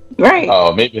 Right.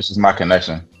 Oh, maybe it's just my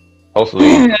connection. Hopefully,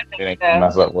 it ain't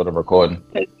mess up with the recording.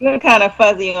 It's been kind of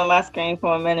fuzzy on my screen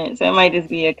for a minute, so it might just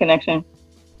be a connection.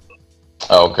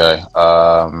 Okay.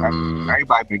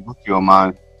 Everybody been goofy on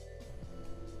mine.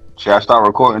 Should I start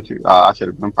recording too? I should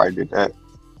have been probably did that.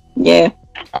 Yeah.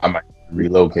 I might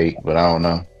relocate, but I don't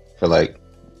know. I feel like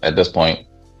at this point,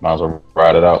 might as well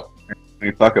ride it out. I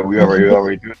mean, fuck it, we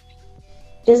already do it.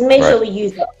 Just make sure we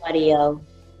use the audio.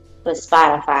 for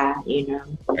Spotify, you know.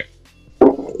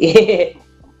 Yeah.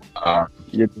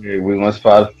 We want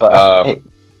Spotify.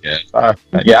 Yeah.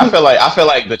 I feel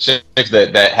like the chicks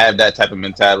that have that type of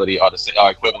mentality are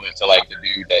equivalent to like the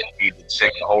dude that need the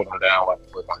chick to hold him down while he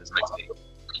work on his mixtape.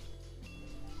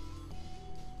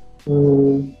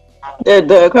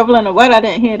 The equivalent of what? I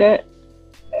didn't hear that.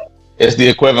 It's the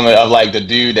equivalent of like the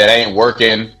dude that ain't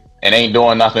working and ain't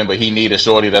doing nothing, but he need a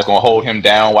shorty that's gonna hold him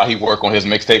down while he work on his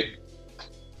mixtape.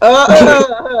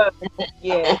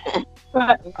 Yeah.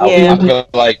 I feel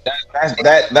like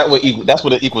that's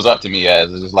what it equals up to me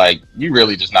as. It's just like you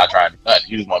really just not trying to do nothing.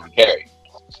 You just want to be carried.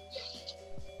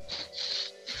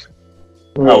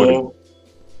 Yeah.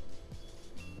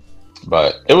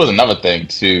 But it was another thing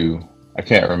too. I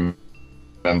can't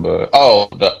remember. Oh,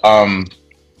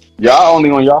 Y'all only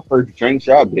on y'all first drinks.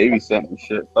 Y'all babysitting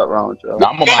shit. What's wrong with y'all? no,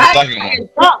 I'm on my second one.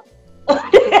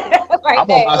 I'm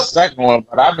on my second one,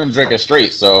 but I've been drinking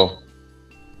straight, so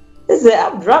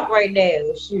I'm drunk right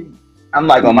now. Shoot. I'm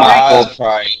like on my my eyes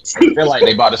try. I feel like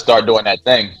they about to start doing that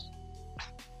thing.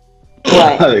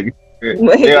 What?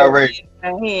 They already.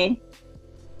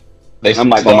 They I'm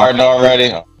like, starting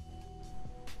already.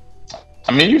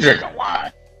 I mean, you drinking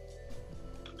wine,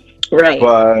 Right.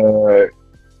 But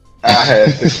I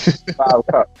had 5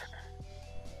 cups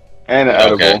and an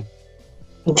edible.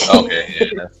 Okay, yeah,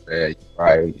 that's fair.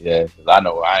 Right, yeah, because I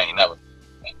know I ain't never.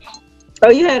 Oh,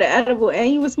 you had an edible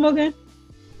and you was smoking?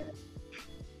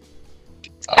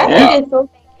 I think it's so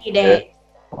funny that,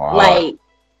 Wow. like,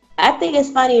 I think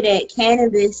it's funny that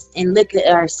cannabis and liquor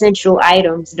are essential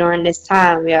items during this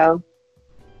time, yo.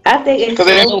 I think it's Because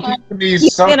they so know funny. people need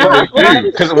something to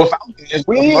do. Because without this,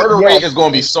 the murder rate is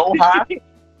going to be so high.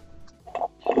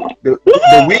 The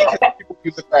weed people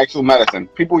use it for actual medicine.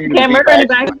 People use You can't weed murder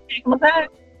for actual anybody. medicine.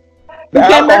 You The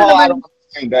can't alcohol, murder I don't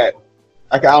understand that.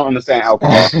 I don't understand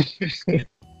alcohol.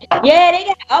 Yeah, they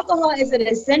got alcohol is an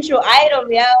essential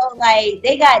item, yo. Like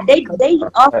they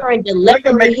offering Look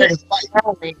at make delivery. niggas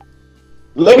fight.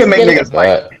 Look at make niggas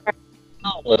fight.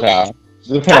 What how?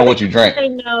 Depending on what you drink They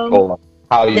know. or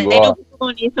how They you know are. people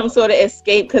need some sort of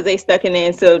escape because they stuck in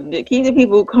there. So to keep the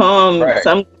people calm Right.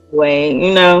 some way,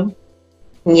 you know.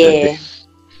 Yeah.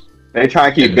 They try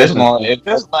to keep If this business. long, if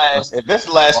this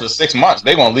lasts for 6 months,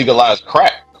 they're gonna legalize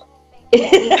crack. I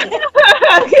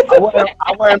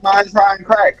wouldn't mind trying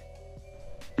crack.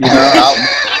 You know,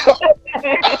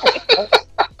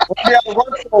 we have to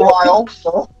work for a while,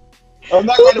 so I'm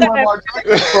not going to want more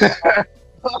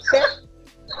crack.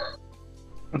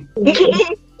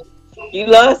 You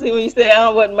lost it when you said I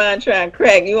wouldn't mind trying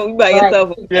crack. You by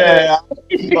yourself. Yeah,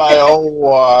 like, oh,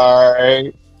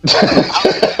 alright.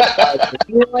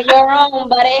 You on your own,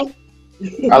 buddy.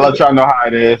 I'll let y'all know how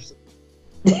it is.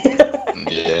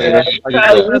 Yeah.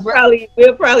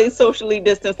 We'll probably socially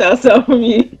distance ourselves from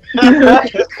you.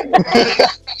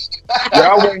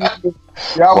 Y'all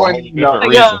wouldn't know.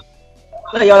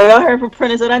 Y'all heard from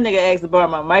Prentice? So that nigga asked to borrow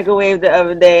my microwave the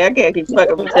other day. I can't keep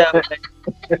fucking with y'all.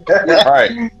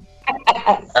 Right.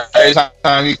 Every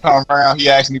time he come around, he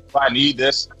asks me if I need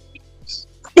this.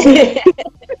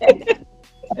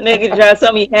 Nigga try to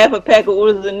sell me half a pack of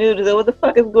oodles of noodles. Like, what the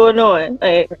fuck is going on?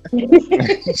 Like,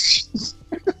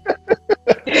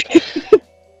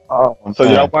 so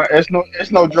y'all want?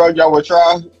 It's no drug y'all would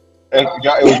try. If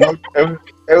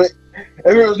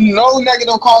it was no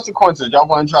negative consequences, y'all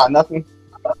want to try nothing.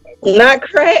 not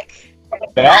crack.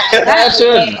 That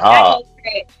shouldn't.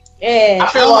 Yeah.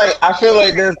 I feel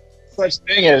like there's such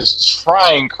thing as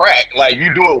trying crack. Like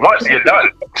you do it once, you're done.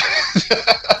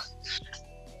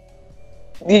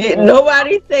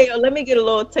 Nobody say, "Oh, let me get a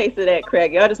little taste of that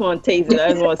crack." Y'all just want to taste it. I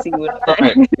just want to see what.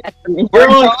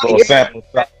 Little sample.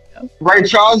 Ray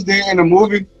Charles did in the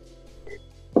movie.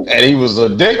 And he was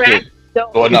addicted.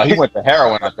 Well, no, he went to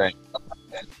heroin, I think.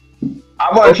 I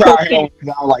want to try heroin because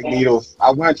I don't like needles.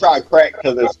 I want to try crack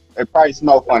because it probably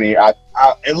smell funny.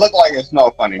 It looked like it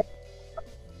smelled funny.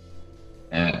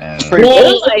 Pretty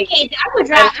Man, like- I would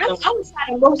try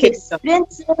the most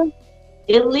expensive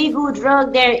illegal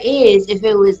drug there is if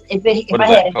I What is had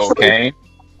that, a choice. cocaine?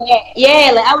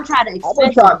 Yeah, like I would try the I would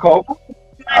expensive. try coke.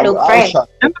 I know crack.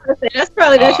 I'm about to say that's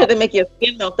probably that shit that make your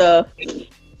skin melt off.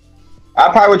 I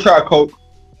probably would try coke.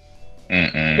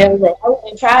 I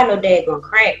wouldn't try no daggone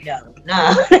crack though.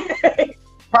 Nah.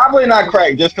 Probably not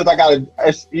crack, just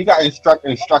because you got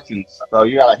instructions. So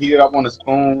you gotta heat it up on a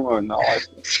spoon or no. That's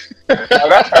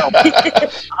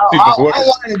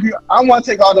I want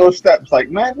to take all those steps.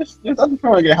 Like, man, this doesn't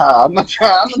feel to get high. I'm not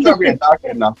trying to be a doctor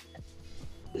enough.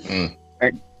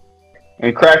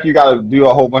 And crack, you gotta do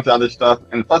a whole bunch of other stuff,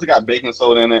 and plus it got baking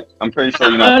soda in it. I'm pretty sure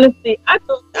you know. Honestly,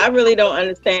 I really don't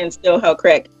understand still how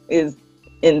crack is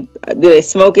and do they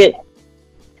smoke it?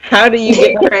 How do you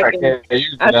get crack? I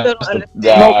still don't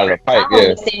understand. The pipe, I don't yeah.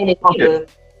 understand it either.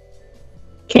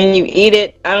 Can you eat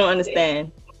it? I don't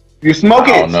understand. You smoke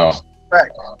it. I don't know.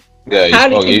 Crack. Yeah, you How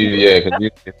do smoke it. you- Yeah, because you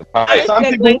get the How pipe. does Some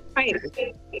that people- glass pipe?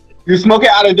 You smoke it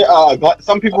out of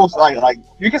some people's like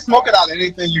you can smoke it out of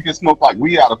anything. You can smoke like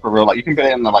weed out of for real. Like you can put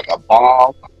it in like a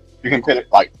bomb. You can put it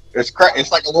like it's crack.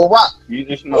 It's like a little rock. You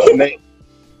just know and they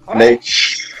and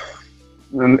it's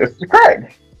the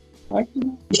crack. Like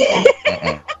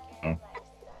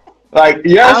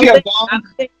you ever see a bomb? I don't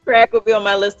think crack would be on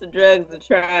my list of drugs to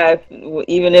try,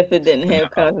 even if it didn't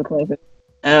have consequences.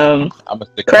 I'm gonna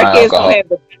stick to my Crackheads alcohol. don't have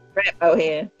the rap out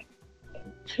here.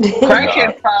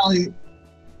 Crackhead probably.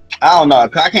 I don't know.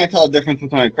 I can't tell the difference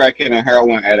between a crackhead and a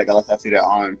heroin addict unless I see their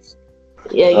arms.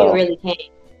 Yeah, you Oh. really can't.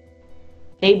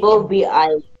 They both be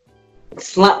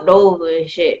slumped over and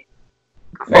shit,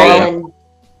 falling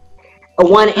a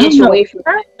 1 inch away from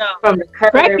the curb and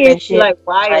Crackheads be shit. like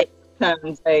wired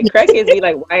sometimes. Like crackheads be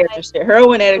like wired and shit.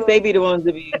 Heroin addicts, they be the ones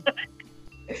that be.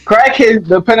 Crackheads,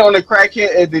 depending on the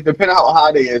crackhead, it depending on how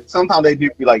high they is. Sometimes they do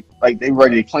be like they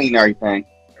ready to clean everything.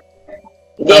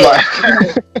 Yeah.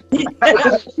 I'm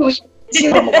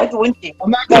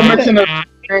not gonna mention the. I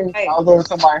was over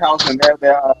somebody's house and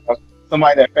they're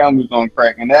somebody that family was on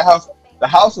crack, and the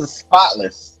house is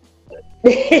spotless,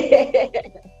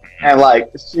 and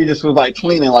like she just was like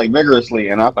cleaning like vigorously,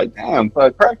 and I was like, damn, for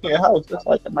a crackhead house, that's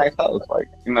like a nice house, like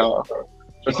for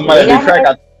somebody that do crack,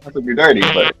 I think it would be dirty,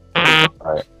 but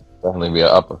Right. Definitely be an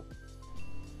upper.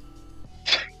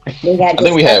 I I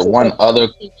think we had one other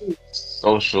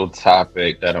social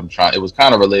topic that I'm trying. It was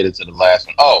kind of related to the last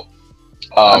one. Oh,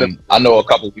 I know a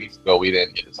couple weeks ago we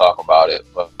didn't get to talk about it,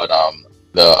 but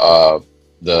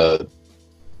the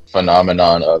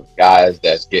phenomenon of guys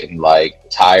that's getting like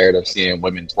tired of seeing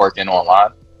women twerking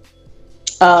online.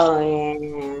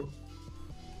 Oh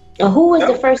yeah. Who was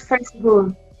the first person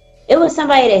who? It was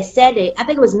somebody that said it. I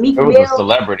think it was Meek It Mill. was a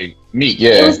celebrity. Meek,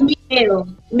 It yeah. was Meek Mill.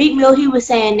 Meek Mill. He was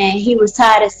saying that he was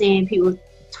tired of seeing people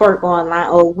twerk online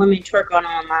or women twerk on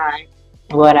online,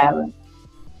 or whatever.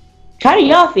 How do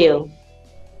y'all feel?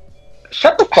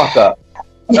 shut the fuck up.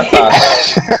 Them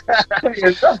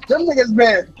niggas,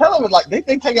 man, tell them like they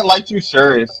taking life too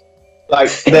serious. Like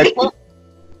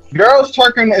girls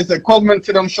twerking is equivalent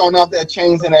to them showing off their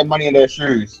chains and their money in their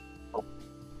shoes.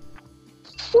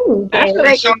 I feel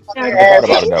like Showing off if their you're ass.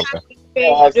 Thought about it that way.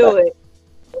 paid to do it.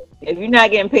 If you're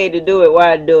not getting paid to do it,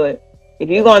 why do it? If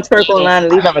you're going to twerk online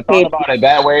and I leave never it thought paid, about it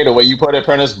that way, the way you put it,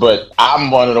 Prentice, but I'm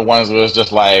one of the ones where it's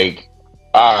just like,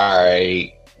 all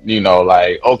right,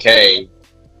 like, okay,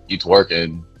 you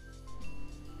twerking.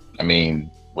 I mean,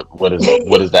 what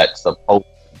is that supposed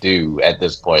to do at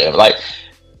this point? Like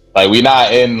we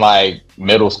not in like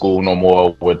middle school no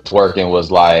more where twerking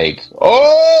was like,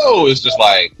 oh, it's just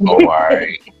like, oh, all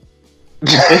right.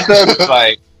 It's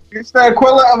like, It's the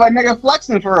equivalent of a nigga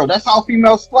flexing for real. That's how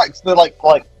females flex. They're like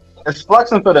it's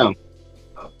flexing for them.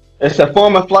 It's a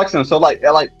form of flexing. So like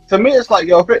to me, it's like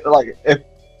if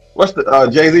what's the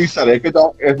Jay-Z said it,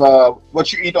 if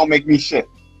what you eat don't make me shit.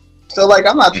 So like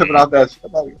I'm not tripping out that shit.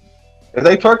 Like, if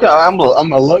they twerk out, I'm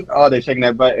gonna look. Oh, they shaking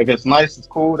that butt. If it's nice, it's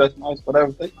cool. That's nice.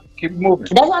 Whatever. They keep it moving.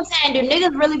 That's what I'm saying. Do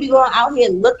niggas really be going out here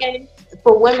looking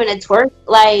for women to twerk?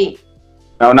 Like,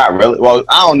 No, not really. Well,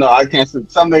 I don't know. I can't. Some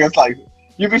niggas like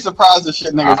you'd be surprised the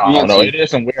shit niggas I be don't know. into. It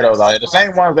is some weirdos out here. The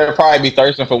same ones that probably be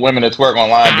thirsting for women to twerk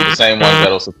online be the same ones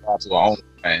that'll subscribe to our own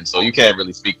fans. So you can't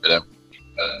really speak for them.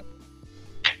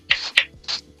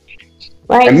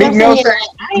 right? And Meek I'm Mill saying, said, like,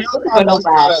 I ain't looking for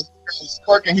nobody.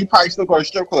 twerking, he probably still go to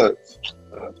strip clubs.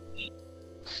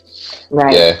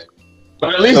 Right. Yeah.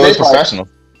 But at least So they're it's like- professional.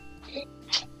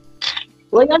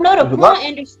 Well, y'all know the There's a porn lot-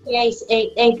 industry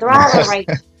ain't thriving right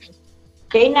now.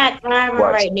 They not thriving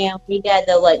What? right now. We got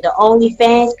the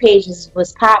OnlyFans pages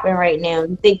was popping right now.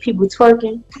 You think people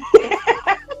twerking?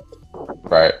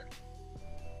 Right.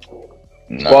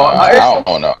 No, Well, I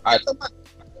don't know.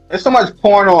 There's so much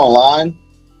porn online,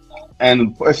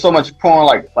 and there's so much porn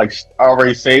like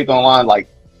already saved online. Like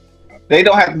they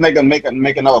don't have to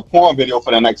make another porn video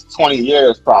for the next 20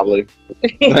 years probably.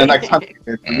 The next 100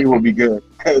 years it will be good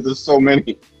because there's so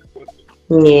many.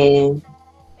 Yeah.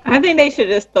 I think they should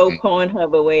just throw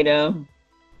Pornhub away though.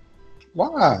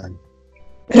 Why?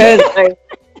 Cause like,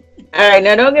 all right,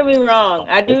 now don't get me wrong.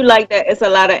 I do like that it's a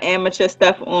lot of amateur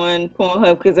stuff on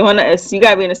Pornhub because you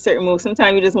gotta be in a certain mood.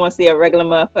 Sometimes you just want to see a regular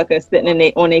motherfucker sitting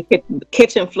on their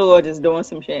kitchen floor just doing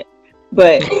some shit.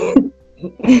 But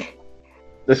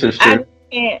This is true.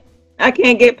 I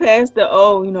can't get past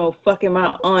the fucking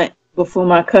my aunt before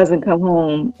my cousin come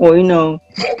home, or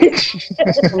That's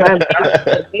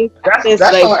it's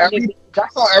on like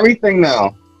that's on everything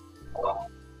now.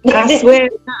 I swear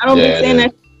I don't Yeah, be saying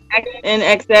it that in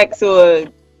XX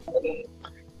or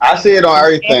I see it on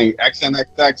everything.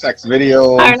 XNXX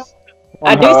videos.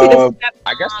 I do see the Pornhub. step.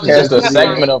 I guess it's Yeah, just a it's-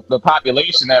 segment of the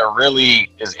population that really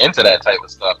is into that type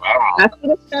of stuff. I see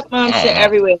the stepmom shit Uh-uh.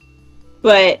 everywhere,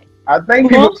 but I think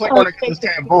people click on it because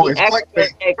it's taboo. It's extra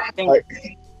clickbait. Like,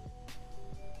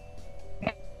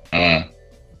 Mm.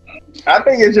 I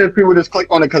think it's just people just click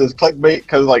on it because it's clickbait.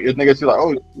 Because like, it's niggas who like,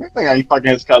 oh, this thing ain't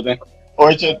fucking his cousin, or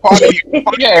it's just part of you.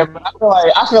 Yeah, but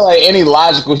I feel like any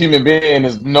logical human being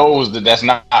knows that that's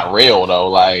not real though.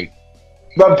 Like,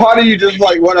 But part of you just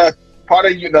like wanna. Part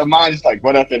of you, the mind is like,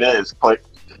 what if it is? Like,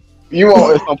 you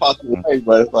won't. It's no possible way,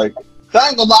 but it's like. So I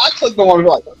ain't gonna lie, I clicked on one and be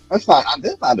like, that's not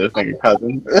this nigga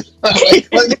cousin.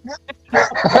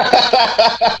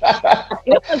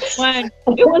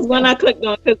 It was one I clicked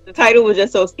on because the title was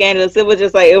just so scandalous. It was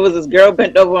just like it was this girl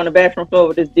bent over on the bathroom floor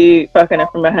with this dude fucking her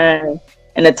from behind,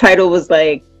 and the title was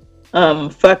like,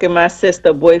 "Fucking my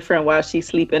sister boyfriend while she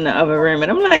sleep in the other room,"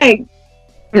 and I'm like,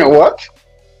 You know what?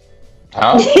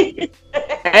 huh?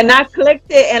 and I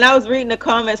clicked it, and I was reading the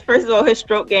comments. First of all, his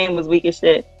stroke game was weak as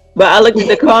shit. But I looked at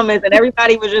the comments, and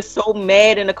everybody was just so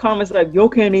mad in the comments, like, "Yo,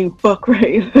 can't even fuck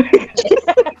right."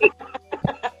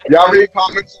 Y'all read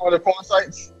comments on the porn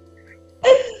sites?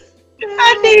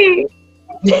 I did.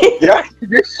 Yeah.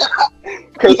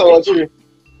 Chris, how about you?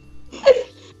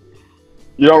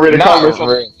 You don't read the Not comments?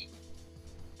 really.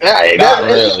 Yeah, Not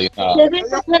really. No. Because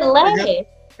it's a good laugh.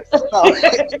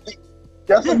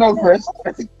 Yes or no, Chris?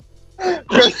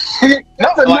 Chris,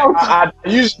 yes or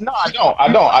Like, no?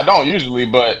 I don't usually,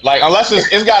 but like unless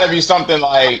it's got to be something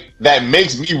like that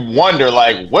makes me wonder,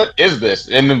 like what is this,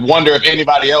 and then wonder if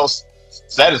anybody else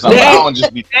said something. I don't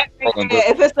just be scrolling through.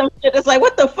 If it's some shit, it's like,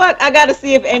 what the fuck? I gotta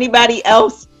see if anybody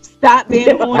else stopped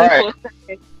being horny Right. for a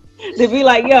second to be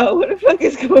like, yo, what the fuck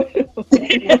is going on?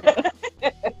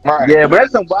 Right. Yeah, but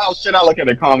that's some wild shit. I look at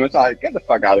the comments, like, get the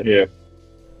fuck out of here.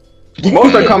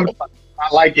 Most of the comments,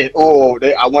 I like it. Oh,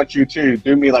 I want you to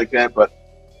do me like that. But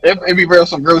if it be real,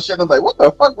 some real shit, I'm like, what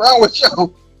the fuck wrong with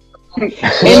you? It's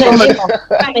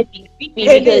creepy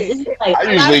because it's like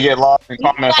I usually get lost in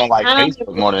comments on like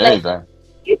Facebook more than anything.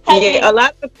 you type Yeah, a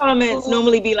lot of the comments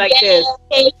normally be like this.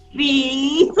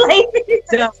 baby.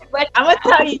 Like, I'm gonna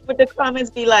tell you what the comments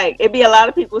be like. It'd be a lot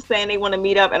of people saying they want to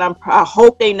meet up, and I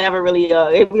hope they never really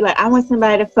It'd be like, I want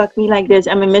somebody to fuck me like this.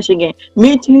 I'm in Michigan.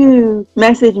 Me too.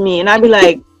 Message me, and I'd be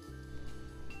like,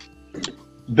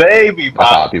 Baby, That's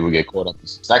how people get caught up in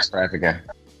sex trafficking.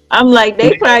 I'm like,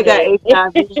 they probably got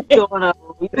HIV.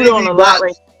 You doing a lot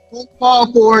right don't fall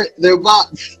for it. They're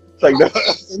bots. It's like, no.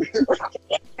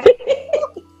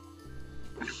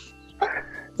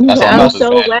 That's now. all I'm most so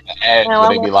bad. wet. The ads Now where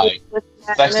I they be want like, this,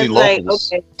 that, sexy and it's like,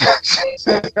 locals.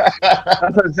 okay.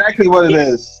 That's exactly what it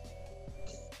is.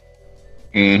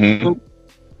 Mm-hmm.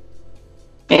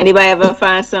 Anybody ever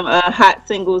find some hot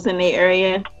singles in their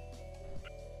area?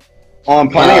 On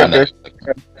Plenty of Fish.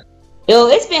 yo,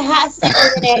 it's been hot since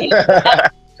over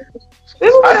there.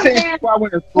 I think I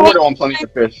went to Florida on Plenty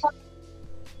of Fish.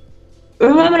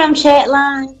 Remember them chat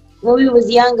lines when we was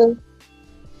younger?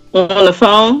 On the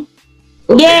phone?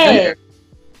 Yeah.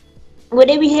 Well,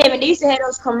 they used to have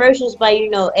those commercials by,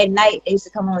 at night they used to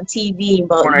come on TV,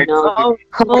 but,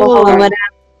 Oh, whatever.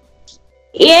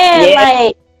 Yeah,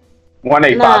 like,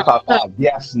 18555.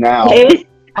 Yes, now. It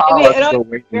Oh, was, it's still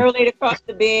waiting. girl laid across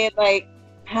the bed like,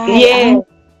 hi,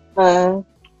 yeah.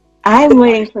 I'm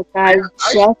waiting for guys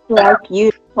just like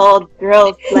you, called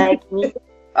girls like me.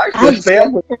 I could stay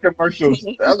up with the commercials.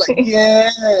 I was like, yeah.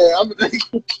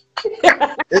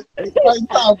 It's like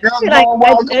time, girls Like, going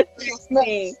wild. that's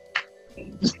me.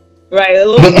 Right, a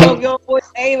little bit of your voice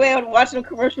anyway, watching the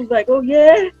commercials like, oh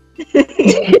yeah.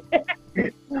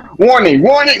 Warning.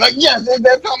 Like, yes, it's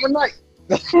that time of night.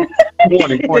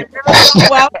 warning.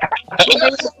 Wow.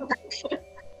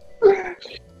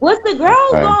 Was the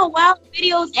girls going wild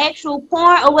videos actual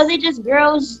porn, or was it just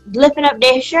girls lifting up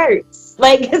their shirts?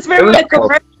 Like, cause remember the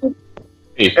commercial?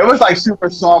 It was like super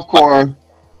softcore.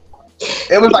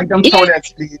 It was like them showing that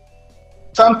TV.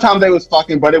 Sometimes they was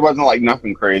fucking, but it wasn't like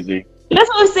nothing crazy. That's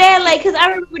what I'm saying. Like, cause I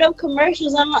remember those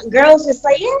commercials. I'm like, girls just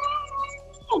like, yeah,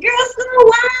 girls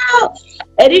going wild,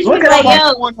 and it's just like,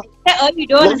 yo, all you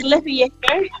doing is lifting your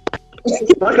shirt.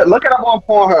 Look it up on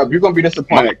Pornhub. You're gonna be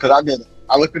disappointed because I did it.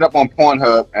 I looked it up on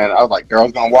Pornhub and I was like,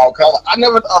 "Girls Gone Wild." I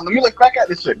never. Let me look back at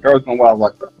this shit. Girls Gone Wild.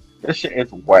 Like, this shit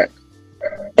is whack.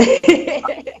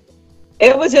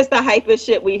 It was just the hyper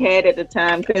shit we had at the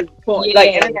time because like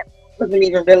internet wasn't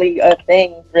even really a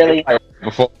thing, really. Like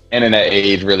before internet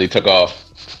age really took off.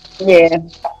 Yeah.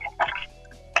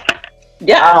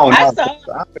 Yeah, I don't I know.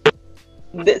 saw.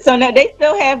 So now they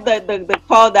still have the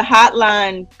call, the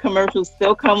hotline commercials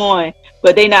still come on,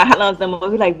 but they not hotlines no more.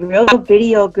 We're like real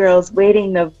video girls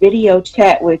waiting to video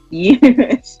chat with you.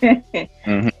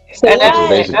 Mm-hmm. So And that's what?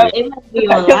 basically- It must be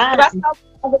Because I online. saw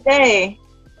the other day.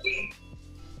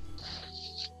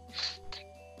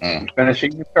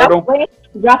 Finishing the I turtle. was waiting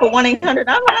to drop a 1-800.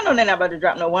 I know they're not about to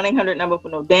drop no 1-800 number for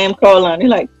no damn call line. They're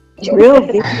like real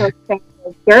video chat.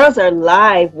 Girls are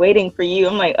live waiting for you.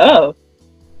 I'm like, oh.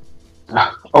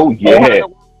 Oh yeah.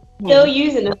 Still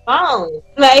using the phone.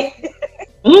 Like,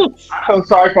 Mm. I'm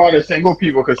sorry for all the single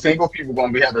people, because single people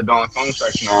gonna be having doing phone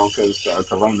sex now because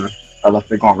Corona. Unless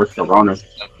they're gonna risk Corona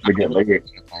to get laid.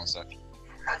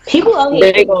 people out here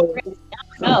They taking go- risks.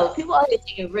 No, people out here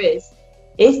taking risks.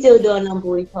 They still doing them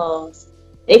booty calls.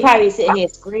 They probably sitting here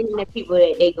screaming at people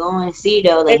that they go and see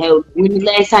though. Like, hey, when the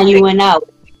last time you went out?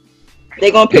 They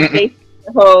gonna pick their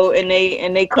hoe and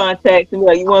they contact and be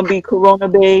like, you wanna be Corona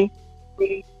bae?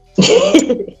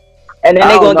 And then I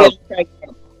they don't gonna know. get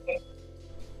pregnant.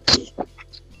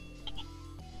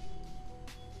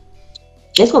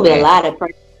 There's gonna be a lot of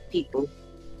people.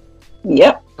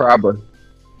 Yep. Probably.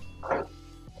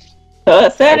 So I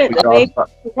said it. The Hopefully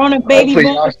baby, Corona baby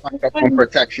hopefully y'all boom. signed up on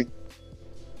protection.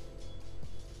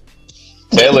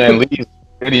 Taylor and Lee's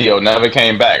video never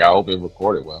came back. I hope it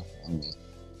recorded well. This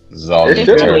is all It's new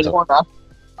still territory. going on.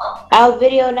 Our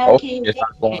video never Hopefully came it's back.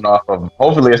 not going off of.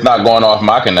 Hopefully it's not going off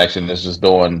my connection. It's just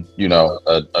doing,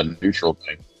 a neutral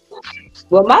thing.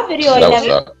 Well, my video ain't That was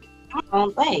never my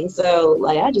own thing. So,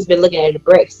 like, I just been looking at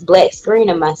the black screen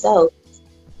of myself.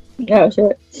 Oh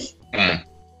shit. Mm.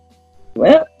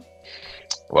 Well,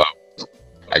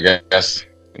 I guess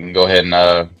we can go ahead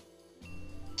and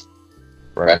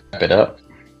wrap it up.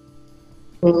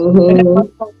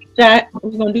 Mm-hmm. shot.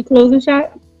 We gonna do closing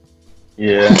shot.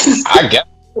 Yeah. I guess.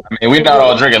 I mean, we're not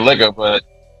all drinking liquor, but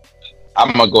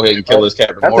I'm gonna go ahead and kill this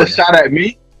Captain That's a Morgan. shot at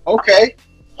me. Okay.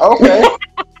 Okay.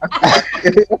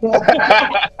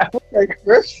 Okay,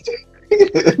 Chris.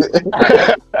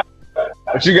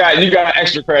 But you got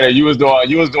extra credit. You was doing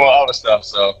other stuff.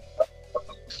 So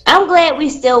I'm glad we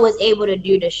still was able to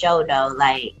do the show though.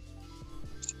 Like,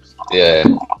 yeah.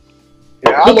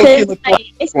 Yeah, I because look like,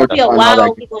 it's gonna be a Find out while that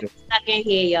when we gonna be stuck in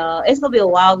here, y'all. It's gonna be a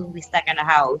while when we stuck in the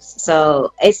house.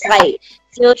 So it's like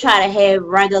still try to have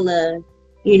regular,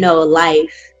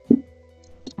 life.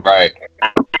 Right.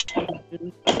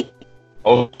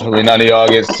 Hopefully none of y'all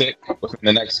get sick within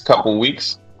the next couple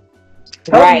weeks.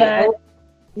 Right.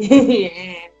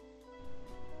 Yeah.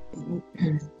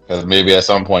 Because maybe at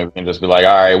some point we can just be like,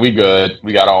 all right, we good.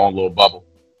 We got our own little bubble.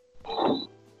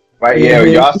 Right, yeah,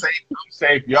 y'all safe, I'm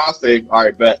safe, y'all safe. All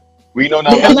right, bet. We know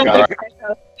nothing I'm else not, got going back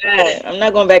outside. I'm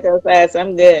not going back outside, so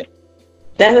I'm good.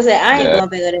 That's what I said. I ain't Yeah. going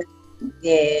bigger than.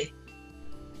 Yeah.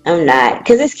 I'm not,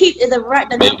 cause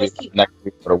the Maybe numbers keep. next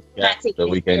week or the week Not after, taking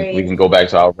we it can serious. go back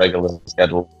to our regular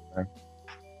schedule.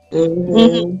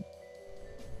 Mhm.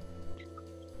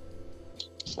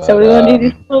 So we're gonna do Um,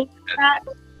 this closing shot.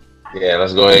 Yeah,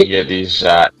 let's go ahead and get these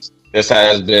shots. This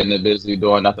has been the Busy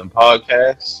Doing Nothing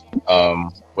podcast,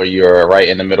 where you're right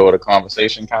in the middle of the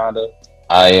conversation, kind of.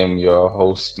 I am your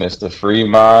host, Mr.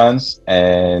 Freeminds,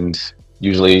 and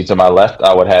usually to my left,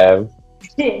 I would have.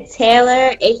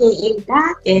 Taylor, aka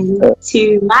Doc, and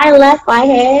to my left I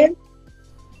have.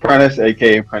 Prentice,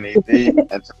 aka Prentice D, and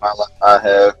to my left I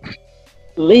have.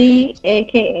 Lee,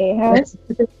 aka House.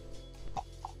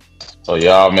 So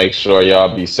y'all make sure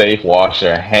y'all be safe, wash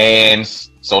your hands,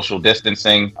 social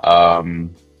distancing,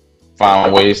 find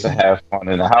ways to have fun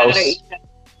in the house.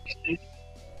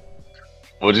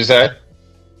 What'd you say?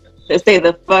 To stay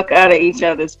the fuck out of each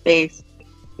other's face.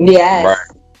 Yes. Right.